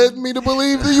neck led me to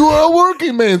believe that you were a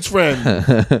working man's friend.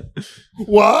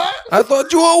 What? I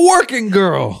thought you were a working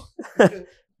girl.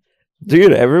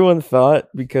 dude. Everyone thought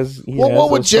because he Well, has what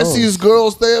would those Jesse's songs.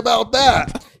 girls say about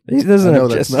that? He doesn't have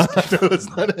that's Jesse's. not. No, that's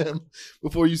not him.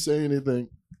 Before you say anything,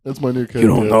 that's my new character. You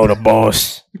don't know the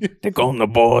boss. They call him the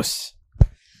boss.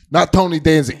 Not Tony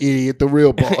Dan's an idiot, the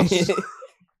real boss.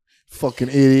 Fucking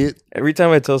idiot. Every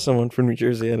time I tell someone from New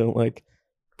Jersey I don't like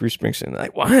Bruce Springsteen, they're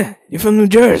like, what? You're from New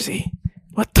Jersey?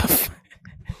 What the fuck?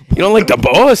 You don't like the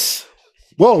boss?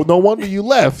 Whoa, no wonder you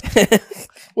left.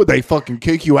 Would they fucking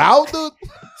kick you out, dude?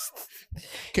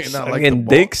 Can't not like the boss.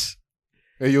 dicks.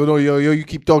 Hey, yo, you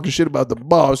keep talking shit about the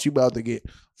boss, you about to get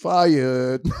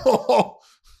fired. Play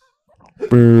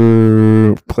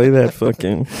that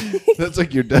fucking. That's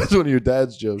like that's one of your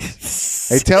dad's jokes.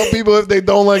 Hey, tell people if they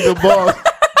don't like the boss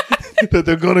that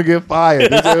they're gonna get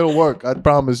fired. It'll work. I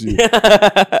promise you.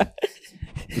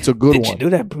 It's a good Did one. you do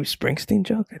that Bruce Springsteen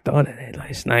joke? I thought of it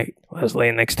last night while I was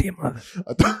laying next to your mother.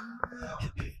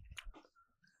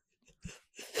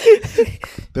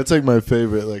 That's like my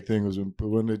favorite like thing was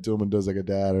when someone does like a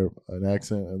dad or an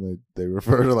accent and they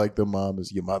refer to like the mom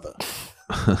as your mother.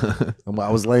 I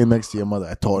was laying next to your mother.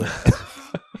 I taught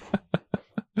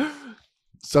her.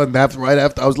 Son, right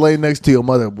after I was laying next to your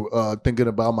mother, thinking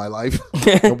about my life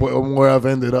and where I've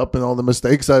ended up and all the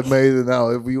mistakes I've made. And now,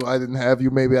 if I didn't have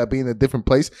you, maybe I'd be in a different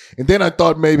place. And then I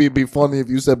thought maybe it'd be funny if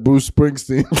you said Bruce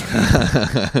Springsteen,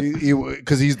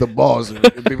 because he's the boss and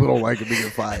people don't like him to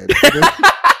get fired.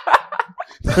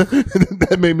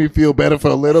 That made me feel better for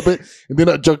a little bit. And then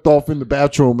I jerked off in the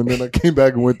bathroom, and then I came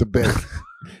back and went to bed.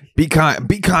 Be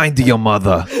kind to your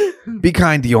mother. Be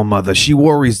kind to your mother. She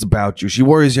worries about you. She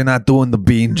worries you're not doing the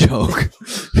bean joke.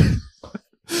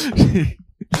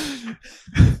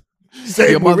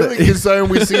 Say, we're really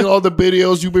concerned. We've seen all the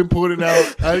videos you've been putting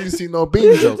out. I didn't see no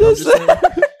bean joke. I'm just saying,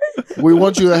 we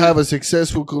want you to have a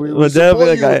successful career. We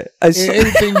support you in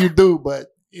anything you do, but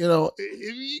you know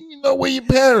we're your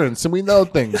parents and we know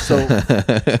things. So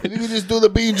if you just do the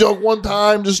bean joke one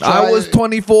time, just try. I was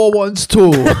 24 once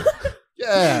too.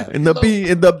 Yeah, in the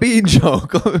bean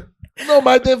joke.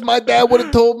 If my dad would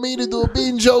have told me to do a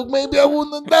bean joke, maybe I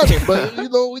wouldn't have done it. But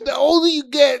the older you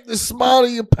get, the smarter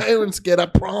your parents get. I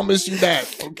promise you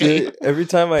that. Okay. Dude, every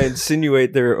time I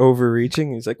insinuate they're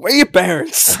overreaching, he's like, "Where are your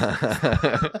parents?"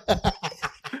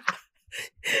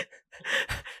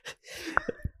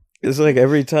 It's like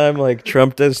every time like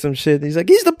Trump does some shit, he's like,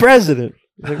 "He's the president."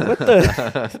 Like, what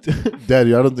the?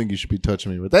 Daddy, I don't think you should be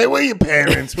touching me with that. Hey, where your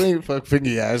parents? Where your fuck finger,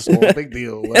 you asshole? Big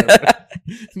deal. Whatever.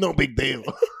 No big deal.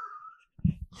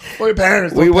 Where your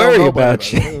parents? We worry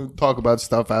about you. Talk about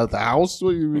stuff out of the house.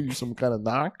 What are you some kind of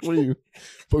knock? What are you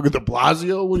fucking the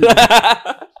Blasios?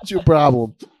 What's your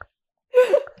problem?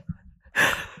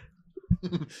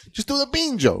 Just do the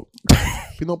bean joke.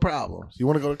 Be no problem. You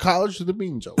want to go to college? Do the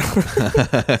bean joke.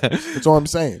 That's all I'm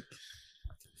saying.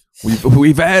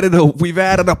 We've added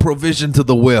a provision to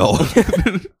the will.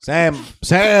 Sam,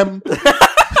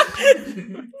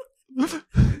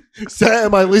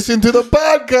 I listened to the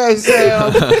podcast,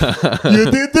 Sam.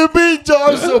 You did the bean joke.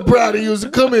 I'm so proud of you.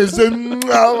 So come here, Sam.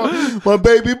 My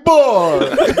baby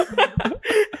boy.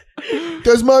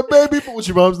 That's my baby boy. What's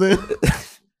your mom's name?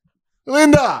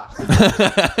 Linda.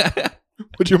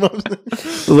 What's your mom's name?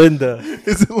 Linda.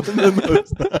 Is it Linda? No,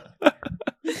 it's not.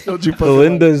 Don't you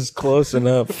Linda's close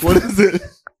enough. What is it?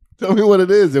 Tell me what it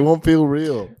is. It won't feel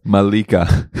real.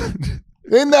 Malika.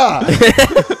 Linda.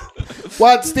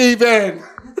 What, Steven?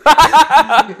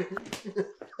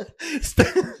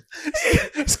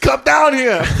 Come down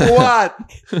here. For what?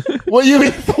 What do you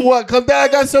mean for what? Come down. I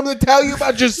got something to tell you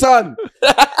about your son.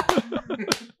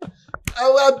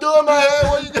 I'm doing my hair.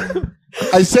 What you doing?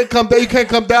 I said come down. You can't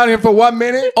come down here for 1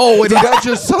 minute. Oh, and that's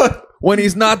your son. When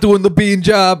he's not doing the bean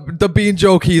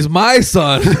joke, he's my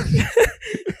son.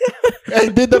 Hey,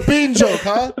 did the bean joke,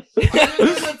 huh?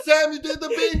 Sam, you did the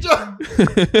bean joke.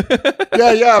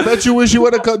 Yeah. I bet you wish you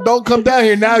would have come. Don't come down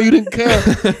here now. You didn't care.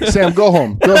 Sam, go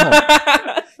home.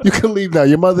 You can leave now.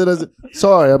 Your mother doesn't.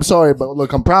 Sorry, I'm sorry, but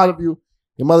look, I'm proud of you.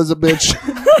 Your mother's a bitch.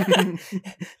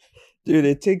 Dude,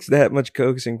 it takes that much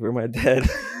coaxing for my dad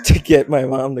to get my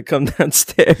mom to come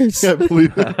downstairs. Yeah,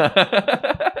 believe it.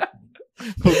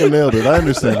 Fucking nailed it. I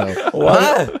understand how.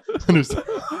 Why? I understand.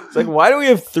 It's like, why do we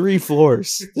have 3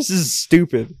 floors? This is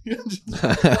stupid.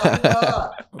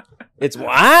 It's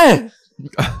why?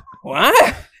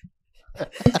 Why?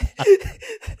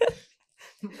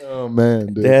 Oh,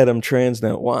 man, dude. Dad, I'm trans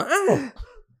now. Why?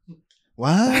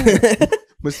 Why?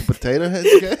 Mr. Potato Head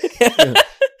guy? Yeah.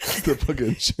 The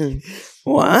fucking chin.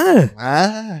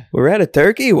 Why? We're at a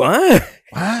turkey? Why?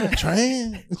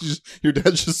 Trans? Your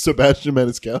dad's just Sebastian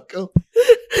Maniscalco?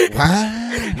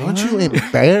 Why? Aren't you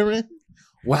embarrassed?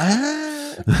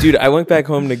 Why? Dude, I went back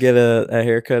home to get a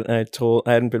haircut, and I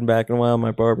hadn't been back in a while.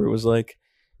 My barber was like,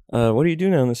 what do you do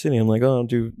now in the city? I'm like, I'll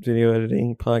do video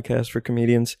editing, podcast for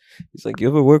comedians. He's like, you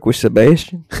ever work with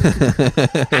Sebastian?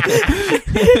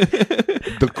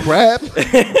 The crap?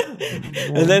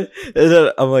 and then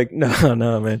I'm like,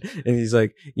 no, man. And he's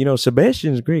like,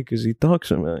 Sebastian's great because he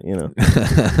talks about,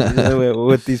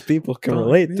 what these people can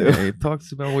relate to. He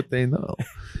talks about what they know.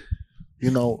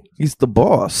 He's the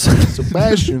boss.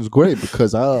 Sebastian's great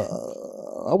because I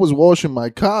was washing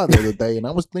my car the other day and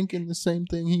I was thinking the same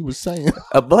thing he was saying.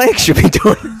 A black should be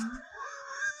doing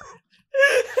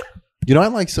it. I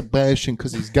like Sebastian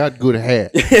because he's got good hair.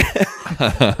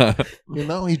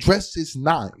 He dresses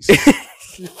nice.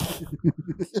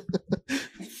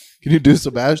 Can you do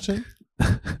Sebastian?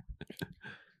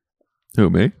 Who,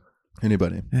 me?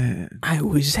 Anybody? I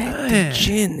was at the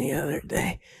gym the other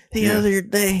day.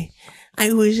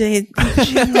 I was at the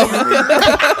gym the other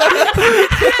day.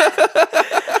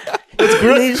 It's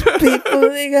great. These people,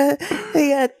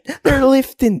 they're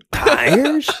lifting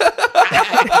tires.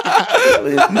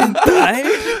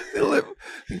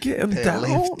 Get them They're down.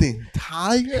 lifting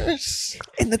tires.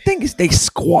 And the thing is, they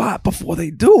squat before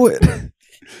they do it.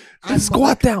 They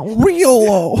squat down real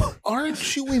low.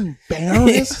 Aren't you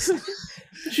embarrassed?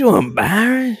 You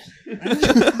embarrassed?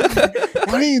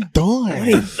 What are you doing? What are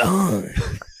you doing?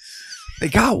 They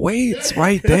got weights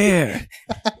right there.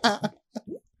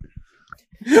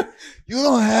 You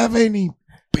don't have any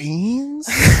beans?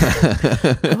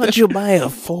 Why don't you buy a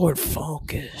Ford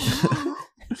Focus?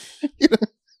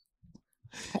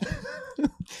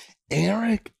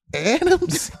 Eric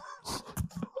Adams?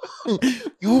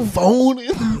 You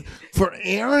voted for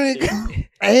Eric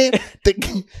and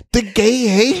the gay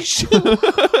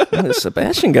Haitian?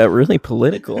 Sebastian got really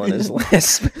political in his last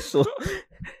special.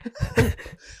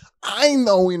 I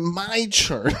know in my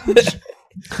church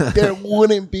there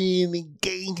wouldn't be any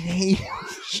gay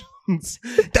Haitians.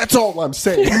 That's all I'm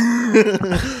saying.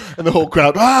 And the whole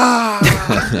crowd,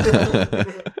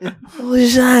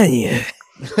 Lasagna.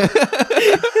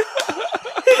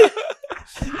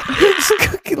 He's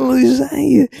cooking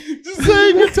lasagna. just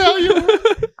saying Italian.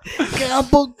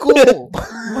 Gabagool.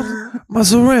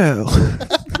 Mozzarella.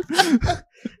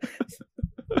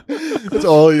 That's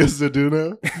all he has to do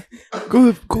now.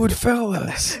 Good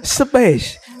fellas.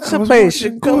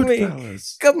 Sebastian, come me,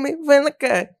 ven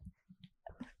acá.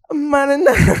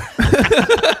 Marinara.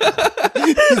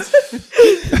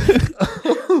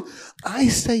 I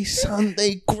say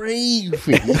Sunday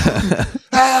gravy.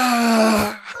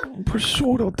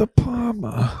 Prosciutto de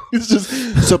Parma. It's just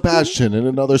Sebastian in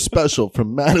another special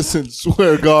from Madison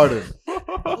Square Garden.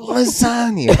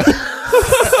 Lasagna.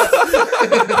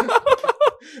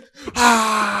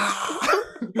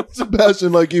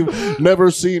 Sebastian, like you've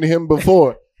never seen him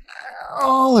before.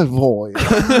 Olive oil.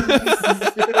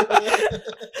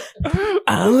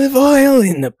 Olive oil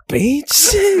in the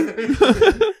pizza?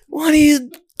 What are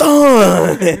you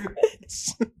doing?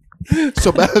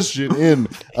 Sebastian in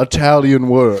Italian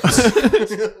words.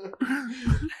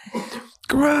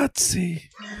 Grazie.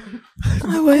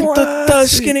 I went to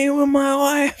Tuscany with my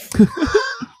wife.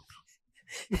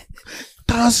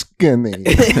 Tuscany.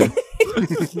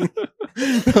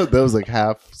 That was like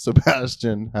half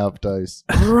Sebastian, half Dice.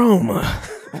 Roma.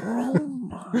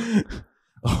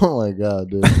 Oh my god,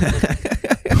 dude.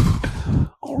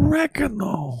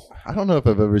 Oregano. I don't know if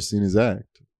I've ever seen his act.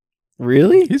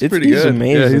 Really? He's pretty good.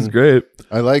 Amazing. Yeah, he's great.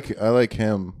 I like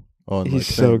him on He's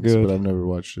like so things, good. but I've never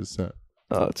watched his set.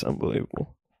 Oh, it's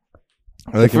unbelievable.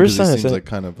 I like him first because he time I seems said- like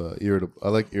kind of irritable. I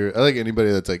like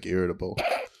anybody that's like irritable.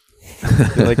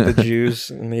 Like the Jews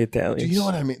and the Do Italians. you know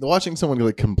what I mean? Watching someone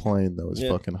like complain though is Yeah.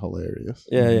 fucking hilarious.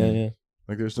 Yeah.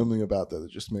 Like there's something about that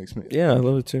that just makes me. Yeah, I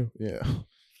love it too. Yeah.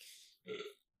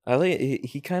 I like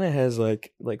he kind of has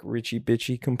like Richie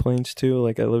bitchy complaints too.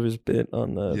 Like I love his bit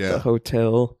on the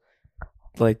hotel.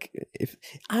 Like if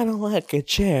I don't like a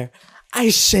chair, I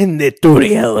send it to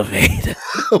the elevator.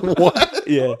 What?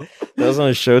 Yeah, that was on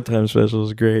a Showtime special. It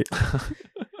was great.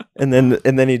 And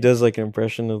then he does like an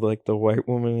impression of like the white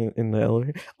woman in the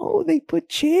elevator. Oh, they put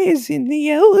chairs in the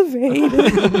elevator.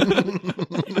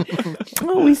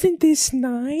 Oh, isn't this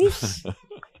nice?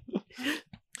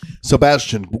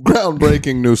 Sebastian,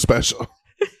 groundbreaking new special.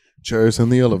 Chairs in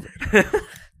the elevator.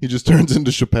 He just turns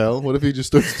into Chappelle. What if he just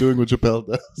starts doing what Chappelle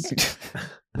does?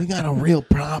 We got a real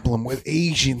problem with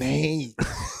Asian hate.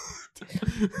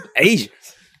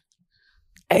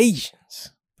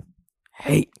 Asians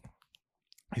hate.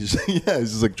 He's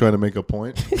just like trying to make a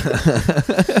point.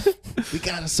 We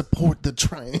gotta support the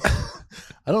train.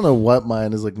 I don't know what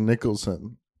mine is like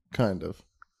Nicholson, kind of.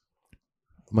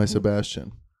 My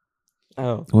Sebastian.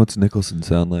 Oh, What's Nicholson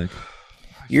sound like?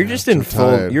 you're just in I'm full.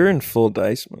 tired. You're in full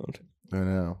Dice mode. I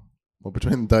know. Well,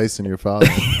 between Dice and your father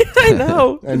I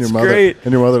know. and It's your mother great.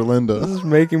 and your mother This Linda. is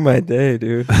making my day,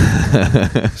 dude.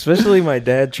 Especially my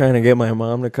dad trying to get my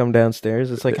mom to come downstairs.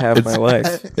 It's like half my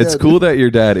life. It's cool that your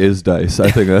dad is Dice.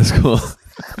 I think that's cool.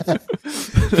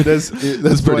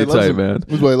 That's pretty tight, man.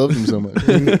 That's why I love him so much.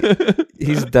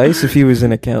 He's Dice if he was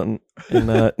an accountant and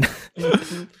not.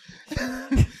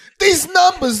 These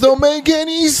numbers don't make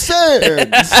any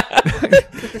sense.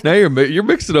 Now you're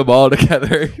mixing them all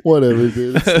together. Whatever,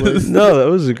 dude. It's like, No, that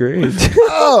was great.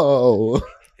 oh.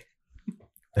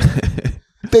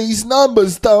 These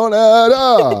numbers don't add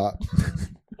up.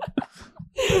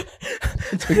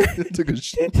 Took a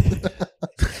shit.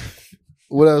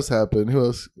 What else happened? Who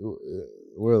else?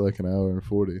 We're like an hour and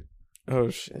 40. Oh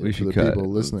shit! We For should the cut people it.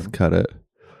 listening. Let's cut it.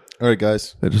 All right,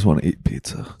 guys. I just want to eat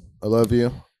pizza. I love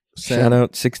you. Shout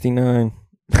out 69.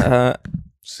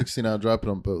 60 now. Drop it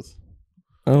on both.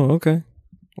 Oh, okay.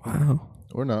 Wow.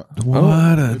 Or not.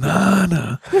 What a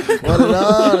nana. What an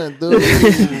honor, dude.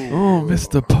 Oh,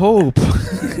 Mr. Pope.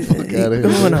 Fuck out of here.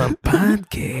 Going on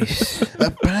podcast. A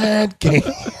podcast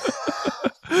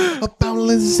about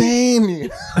lasagna.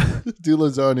 Do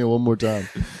lasagna one more time.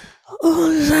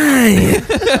 Lasagna.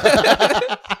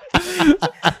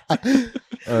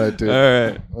 All right, dude. All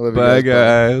right. I love you Bye,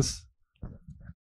 guys. guys.